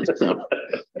he was. So.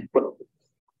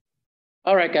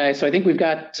 All right, guys. So I think we've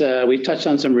touched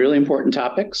on some really important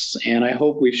topics, and I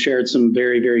hope we've shared some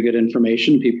very, very good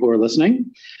information to people who are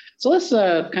listening. So let's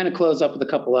kind of close up with a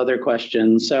couple other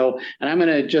questions. So, and I'm going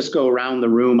to just go around the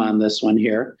room on this one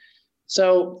here.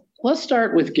 So let's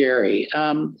start with Gary.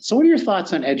 So what are your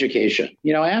thoughts on education?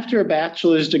 You know, after a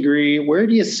bachelor's degree, where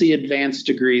do you see advanced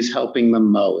degrees helping the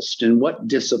most? And what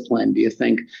discipline do you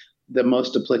think the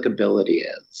most applicability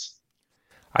is?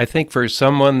 I think for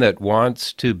someone that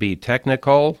wants to be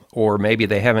technical, or maybe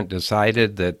they haven't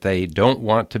decided that they don't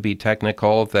want to be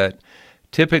technical, that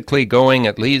typically going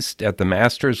at least at the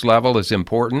master's level is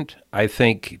important. I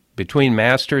think between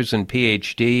master's and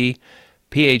PhD,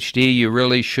 you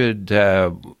really should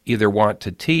either want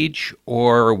to teach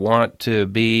or want to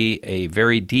be a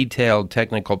very detailed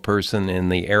technical person in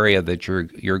the area that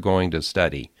you're going to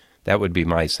study. That would be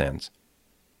my sense.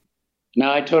 No,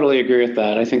 I totally agree with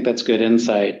that. I think that's good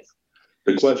insight.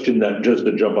 The question that, just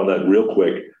to jump on that real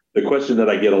quick, the question that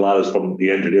I get a lot is from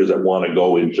the engineers that want to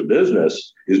go into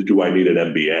business is, do I need an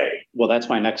MBA? Well, that's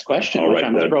my next question, which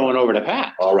I'm throwing over to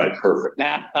Pat. All right, perfect.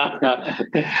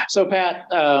 So Pat,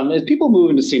 as people move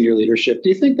into senior leadership, do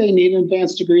you think they need an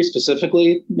advanced degree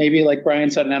specifically? Maybe like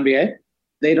Brian said, an MBA?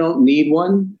 They don't need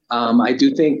one. I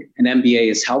do think an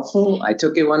MBA is helpful. I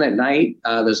took it one at night.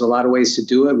 There's a lot of ways to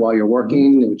do it while you're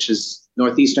working, which is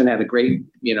Northeastern had a great,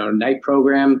 night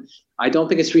program. I don't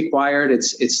think it's required.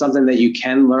 It's something that you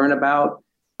can learn about.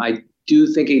 I do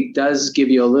think it does give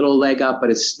you a little leg up,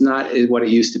 but it's not what it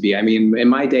used to be. I mean, in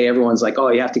my day, everyone's like, oh,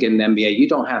 you have to get an MBA. You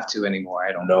don't have to anymore.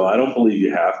 I don't believe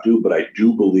you have to, but I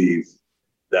do believe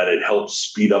that it helps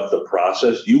speed up the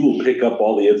process. You will pick up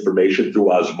all the information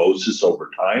through osmosis over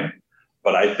time,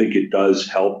 but I think it does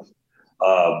help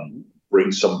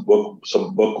bring some book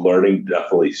learning.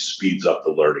 Definitely speeds up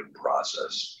the learning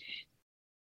process.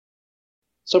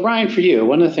 So Brian, for you,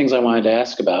 one of the things I wanted to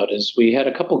ask about is we had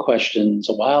a couple questions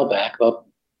a while back about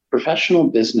professional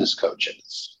business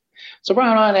coaches. So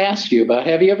Brian, I want to ask you about,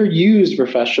 have you ever used a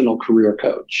professional career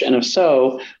coach? And if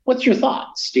so, what's your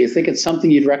thoughts? Do you think it's something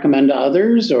you'd recommend to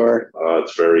others, or?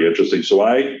 It's very interesting. So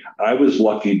I was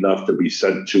lucky enough to be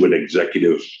sent to an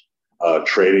executive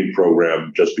training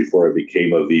program just before I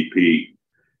became a VP.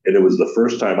 And it was the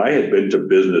first time I had been to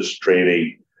business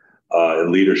training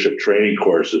and leadership training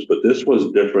courses, but this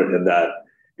was different in that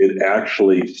it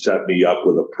actually set me up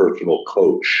with a personal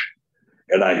coach.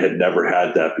 And I had never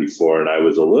had that before. And I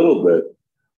was a little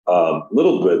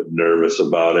bit nervous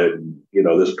about it. And,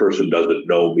 this person doesn't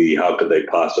know me. How could they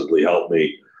possibly help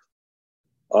me?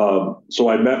 So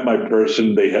I met my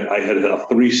person. I had a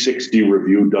 360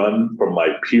 review done from my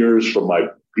peers, from my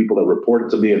people that reported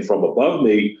to me and from above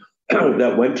me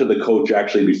that went to the coach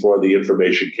actually before the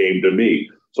information came to me.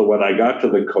 So when I got to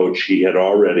the coach, he had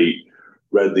already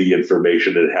read the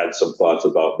information and had some thoughts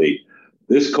about me.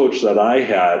 This coach that I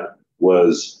had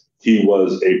was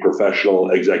a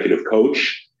professional executive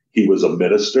coach. He was a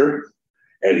minister,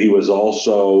 and he was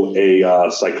also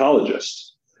a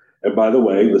psychologist. And by the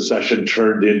way, the session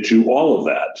turned into all of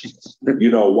that.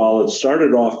 While it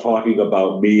started off talking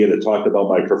about me and it talked about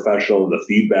my professional and the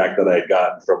feedback that I had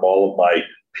gotten from all of my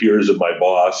peers and my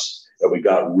boss, and we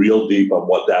got real deep on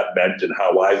what that meant and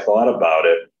how I thought about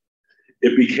it,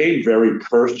 it became very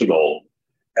personal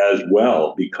as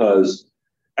well, because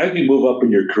as you move up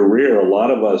in your career, a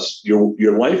lot of us,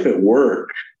 your life at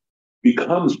work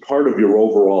becomes part of your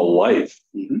overall life.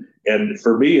 Mm-hmm. And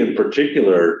for me in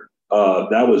particular,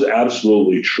 that was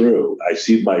absolutely true. I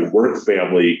see my work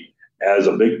family as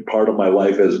a big part of my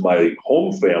life as my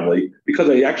home family, because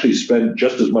I actually spend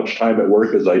just as much time at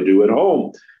work as I do at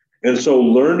home. And so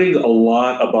learning a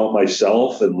lot about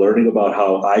myself and learning about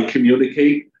how I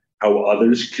communicate, how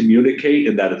others communicate,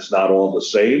 and that it's not all the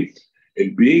same,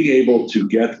 and being able to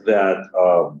get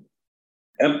that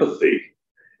empathy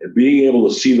and being able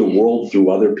to see the world through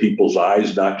other people's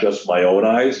eyes, not just my own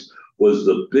eyes, was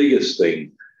the biggest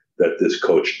thing that this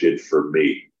coach did for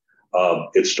me.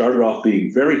 It started off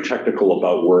being very technical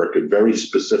about work and very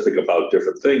specific about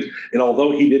different things. And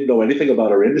although he didn't know anything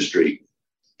about our industry,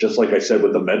 just like I said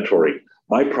with the mentoring,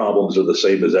 my problems are the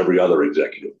same as every other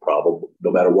executive problem,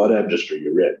 no matter what industry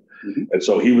you're in. Mm-hmm. And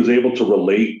so he was able to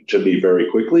relate to me very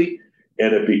quickly,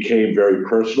 and it became very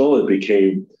personal. It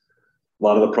became a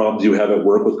lot of the problems you have at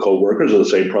work with coworkers are the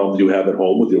same problems you have at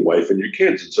home with your wife and your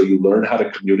kids. And so you learn how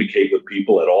to communicate with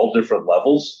people at all different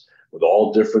levels, with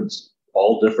all different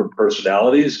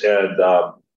personalities. And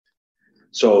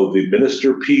so the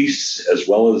minister piece, as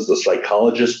well as the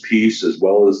psychologist piece, as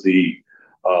well as the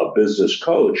business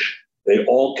coach, they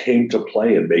all came to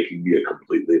play in making me a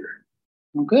complete leader.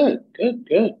 Well, good.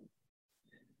 Well,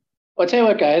 I'll tell you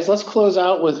what, guys, let's close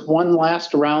out with one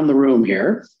last around the room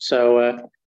here. So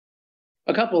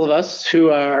a couple of us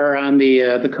who are on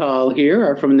the call here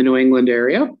are from the New England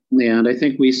area. And I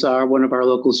think we saw one of our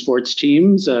local sports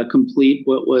teams complete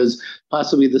what was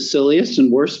possibly the silliest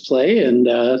and worst play and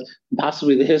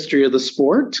possibly the history of the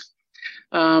sport.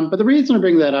 But the reason I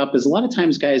bring that up is a lot of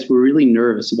times, guys, we're really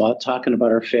nervous about talking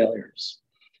about our failures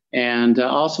and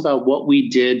also about what we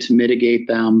did to mitigate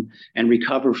them and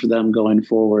recover for them going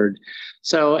forward.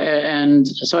 So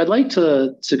I'd like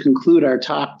to conclude our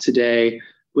talk today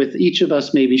with each of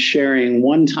us maybe sharing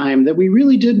one time that we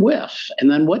really did whiff, and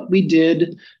then what we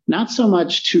did, not so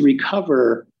much to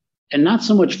recover and not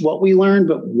so much what we learned,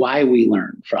 but why we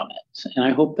learned from it. And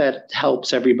I hope that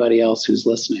helps everybody else who's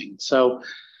listening. So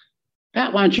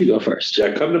Pat, why don't you go first?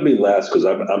 Yeah, come to me last, because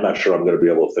I'm not sure I'm going to be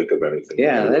able to think of anything.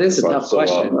 Yeah, that is a tough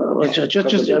question.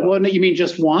 You mean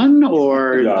just one,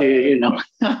 or Yeah.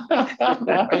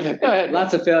 Go ahead.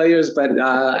 Lots of failures, but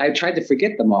I tried to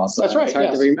forget them all, so That's right, it's hard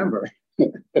yes. to remember.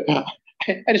 I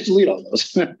just delete all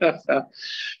those.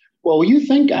 Well, you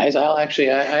think, guys? I'll tell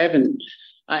you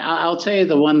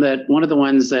one of the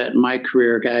ones that my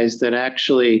career, guys, that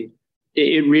actually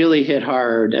it really hit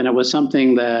hard, and it was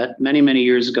something that many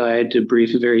years ago I had to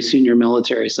brief a very senior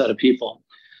military set of people.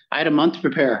 I had a month to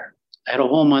prepare. I had a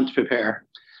whole month to prepare,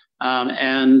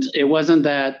 and it wasn't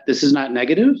that this is not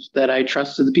negative that I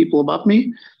trusted the people above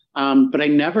me. But I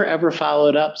never, ever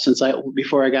followed up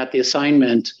before I got the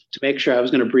assignment to make sure I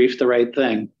was going to brief the right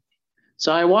thing.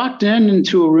 So I walked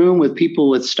into a room with people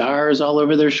with stars all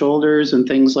over their shoulders and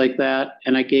things like that,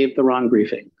 and I gave the wrong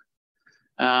briefing.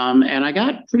 And I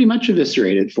got pretty much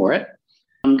eviscerated for it.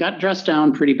 Got dressed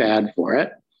down pretty bad for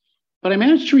it, but I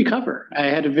managed to recover.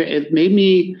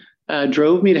 It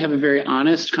drove me to have a very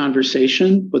honest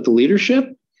conversation with the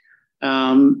leadership.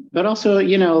 But also,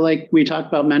 like we talked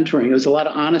about mentoring, there was a lot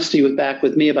of honesty back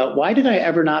with me about why did I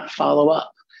ever not follow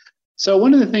up? So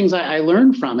one of the things I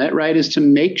learned from it, right, is to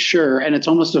make sure, and it's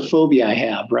almost a phobia I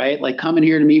have, right? Like coming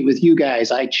here to meet with you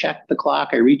guys, I check the clock,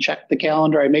 I recheck the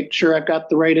calendar, I make sure I've got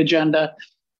the right agenda,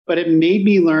 but it made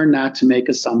me learn not to make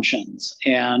assumptions.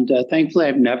 And thankfully,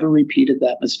 I've never repeated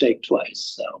that mistake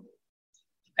twice, so.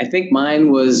 I think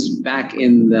mine was back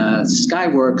in the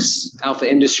Skyworks Alpha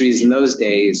Industries in those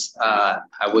days. I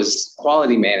was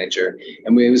quality manager,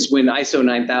 and it was when ISO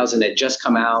 9000 had just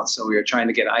come out, so we were trying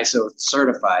to get ISO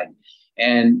certified.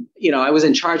 And, I was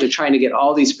in charge of trying to get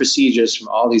all these procedures from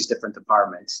all these different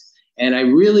departments. And I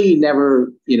really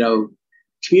never,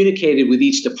 communicated with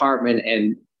each department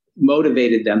and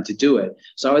motivated them to do it.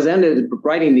 So I was ended up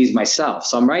writing these myself.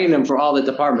 So I'm writing them for all the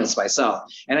departments myself.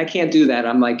 And I can't do that.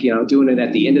 I'm like, doing it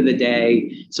at the end of the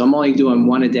day. So I'm only doing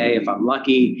one a day if I'm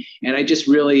lucky. And I just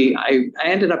really, I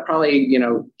ended up probably,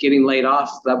 getting laid off.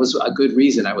 That was a good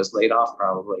reason I was laid off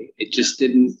probably.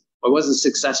 I wasn't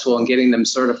successful in getting them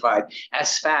certified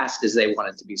as fast as they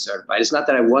wanted to be certified. It's not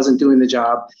that I wasn't doing the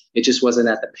job. It just wasn't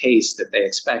at the pace that they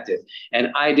expected. And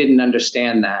I didn't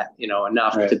understand that,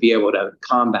 enough to be able to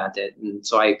combat it. And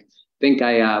so I think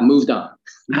I moved on.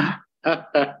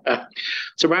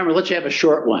 So Brian, we'll let you have a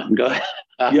short one. Go ahead.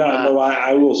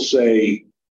 I will say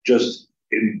just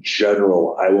in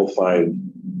general, I will find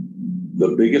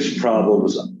the biggest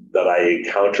problems that I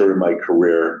encounter in my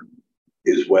career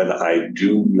is when I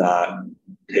do not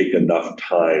take enough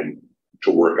time to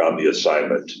work on the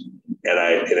assignment.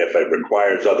 And if it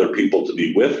requires other people to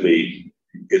be with me,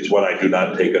 it's when I do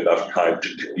not take enough time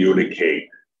to communicate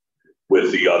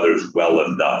with the others well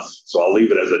enough. So I'll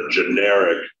leave it as a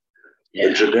generic. Yeah.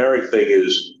 The generic thing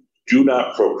is do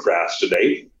not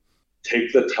procrastinate.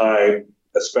 Take the time,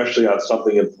 especially on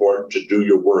something important, to do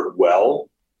your work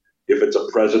well. If it's a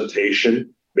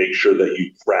presentation, make sure that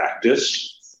you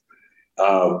practice.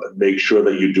 Make sure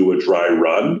that you do a dry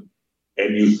run,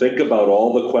 and you think about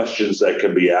all the questions that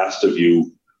can be asked of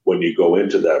you when you go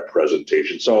into that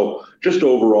presentation. So just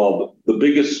overall, the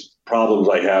biggest problems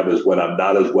I have is when I'm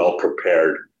not as well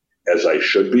prepared as I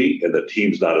should be, and the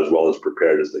team's not as well as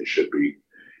prepared as they should be.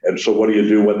 And so what do you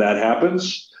do when that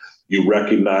happens? You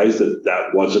recognize that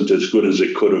that wasn't as good as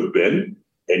it could have been,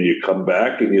 and you come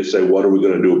back and you say, what are we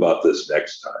going to do about this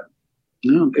next time?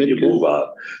 Oh, good, and you good. move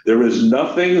on. There is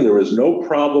no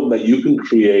problem that you can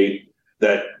create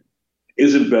that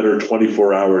isn't better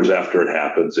 24 hours after it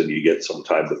happens and you get some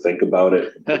time to think about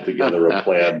it and put together a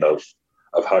plan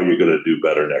of how you're going to do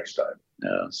better next time.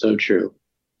 Oh, so true.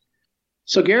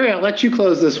 So Gary, I'll let you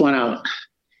close this one out.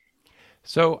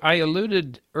 So I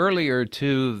alluded earlier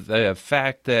to the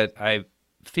fact that I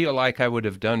feel like I would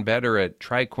have done better at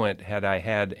TriQuint had I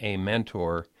had a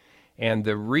mentor. And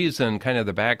the reason, kind of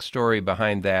the backstory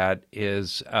behind that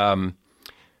is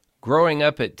growing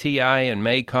up at TI and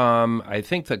MACOM, I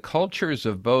think the cultures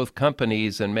of both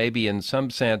companies, and maybe in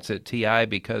some sense at TI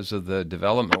because of the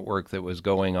development work that was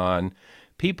going on,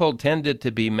 people tended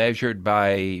to be measured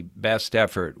by best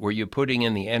effort. Were you putting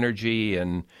in the energy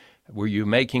and were you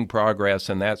making progress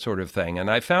and that sort of thing?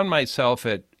 And I found myself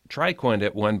at TriQuint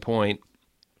at one point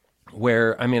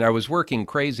where, I mean, I was working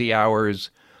crazy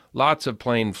hours, lots of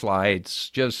plane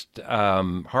flights, just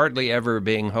hardly ever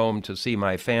being home to see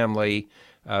my family.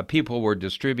 People were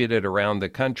distributed around the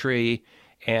country.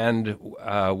 And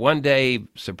one day,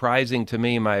 surprising to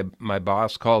me, my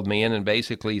boss called me in and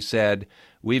basically said,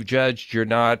 we've judged you're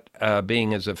not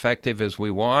being as effective as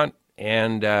we want,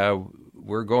 and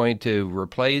we're going to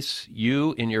replace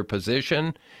you in your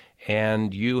position,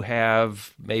 and you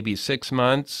have maybe 6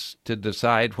 months to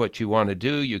decide what you want to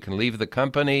do. You can leave the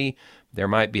company. There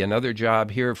might be another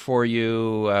job here for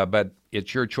you, but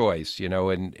it's your choice, you know,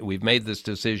 and we've made this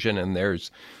decision and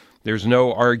there's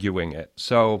no arguing it.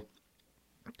 So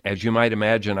as you might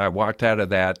imagine, I walked out of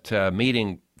that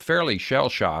meeting fairly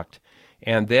shell-shocked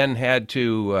and then had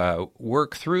to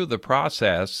work through the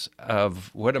process of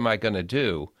what am I going to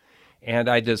do. And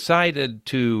I decided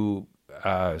to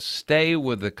stay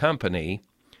with the company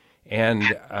and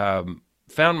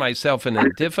found myself in a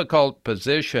difficult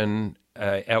position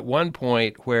at one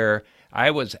point where I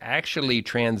was actually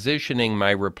transitioning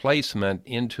my replacement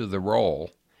into the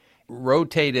role,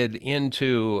 rotated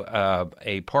into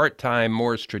a part-time,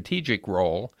 more strategic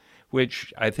role,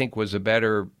 which I think was a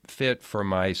better fit for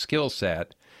my skill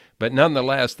set. But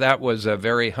nonetheless, that was a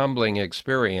very humbling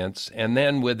experience. And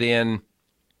then within,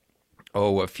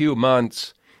 a few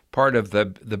months, part of the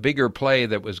bigger play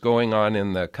that was going on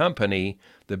in the company,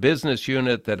 the business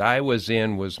unit that I was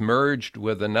in was merged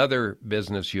with another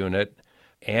business unit.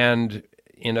 And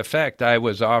in effect, I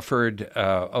was offered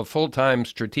a full-time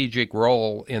strategic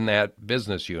role in that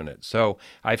business unit. So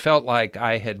I felt like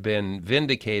I had been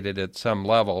vindicated at some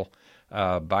level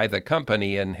by the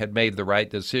company and had made the right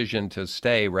decision to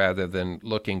stay rather than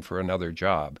looking for another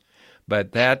job.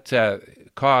 But that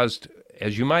caused,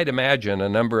 as you might imagine, a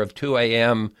number of 2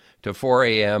 a.m. to 4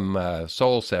 a.m.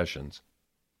 soul sessions.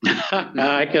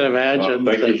 I can imagine.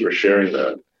 Thank you for sharing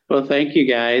that. Well, thank you,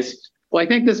 guys. Well, I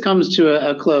think this comes to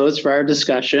a close for our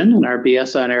discussion and our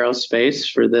BS on Aerospace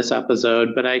for this episode.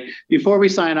 But before we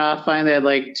sign off, finally, I'd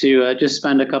like to just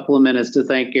spend a couple of minutes to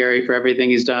thank Gary for everything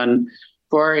he's done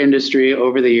for our industry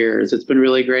over the years. It's been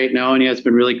really great knowing you. It's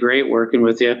been really great working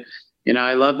with you. You know,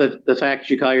 I love the fact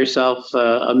you call yourself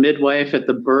a midwife at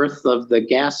the birth of the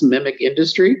gas mimic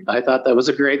industry. I thought that was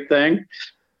a great thing.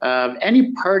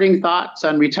 Any parting thoughts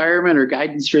on retirement or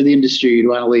guidance for the industry you'd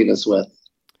want to leave us with?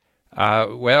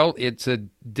 Well, it's a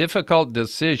difficult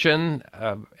decision,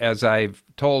 as I've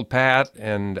told Pat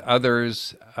and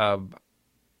others.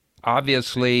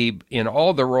 Obviously, in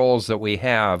all the roles that we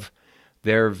have,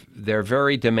 they're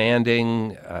very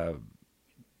demanding,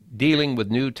 dealing with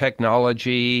new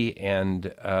technology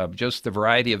and just the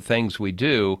variety of things we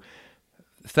do.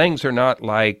 Things are not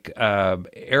like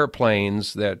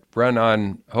airplanes that run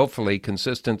on, hopefully,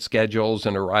 consistent schedules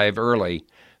and arrive early.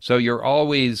 So you're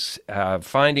always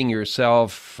finding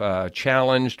yourself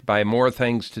challenged by more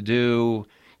things to do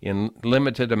in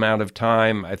limited amount of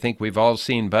time. I think we've all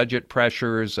seen budget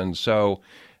pressures. And so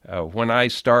when I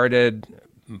started,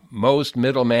 most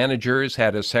middle managers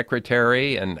had a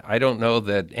secretary, and I don't know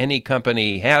that any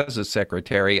company has a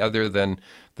secretary other than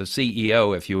the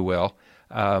CEO, if you will.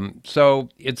 So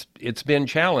it's been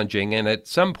challenging. And at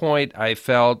some point, I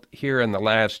felt here in the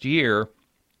last year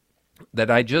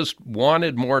that I just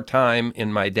wanted more time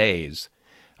in my days.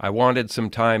 I wanted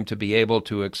some time to be able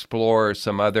to explore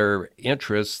some other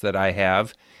interests that I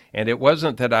have. And it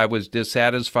wasn't that I was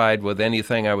dissatisfied with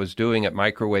anything I was doing at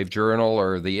Microwave Journal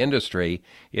or the industry.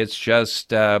 It's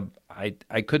just I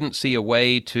couldn't see a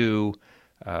way to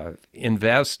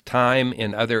invest time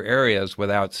in other areas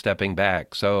without stepping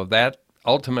back. So that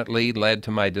ultimately led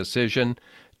to my decision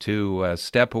to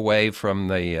step away from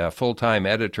the full-time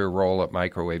editor role at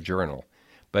Microwave Journal.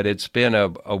 But it's been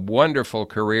a wonderful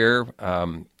career.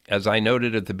 As I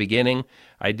noted at the beginning,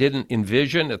 I didn't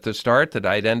envision at the start that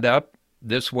I'd end up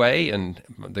this way and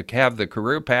have the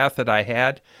career path that I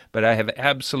had, but I have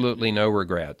absolutely no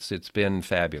regrets. It's been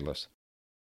fabulous.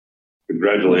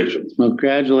 Congratulations. Well,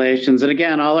 congratulations. And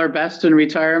again, all our best in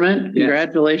retirement. Yes.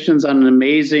 Congratulations on an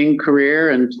amazing career,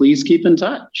 and please keep in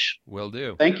touch. Will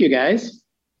do. Thank you, guys.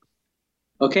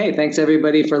 Okay, thanks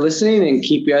everybody for listening, and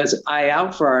keep your eye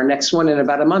out for our next one in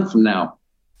about a month from now.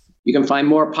 You can find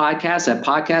more podcasts at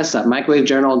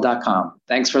podcast.microwavejournal.com.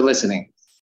 Thanks for listening.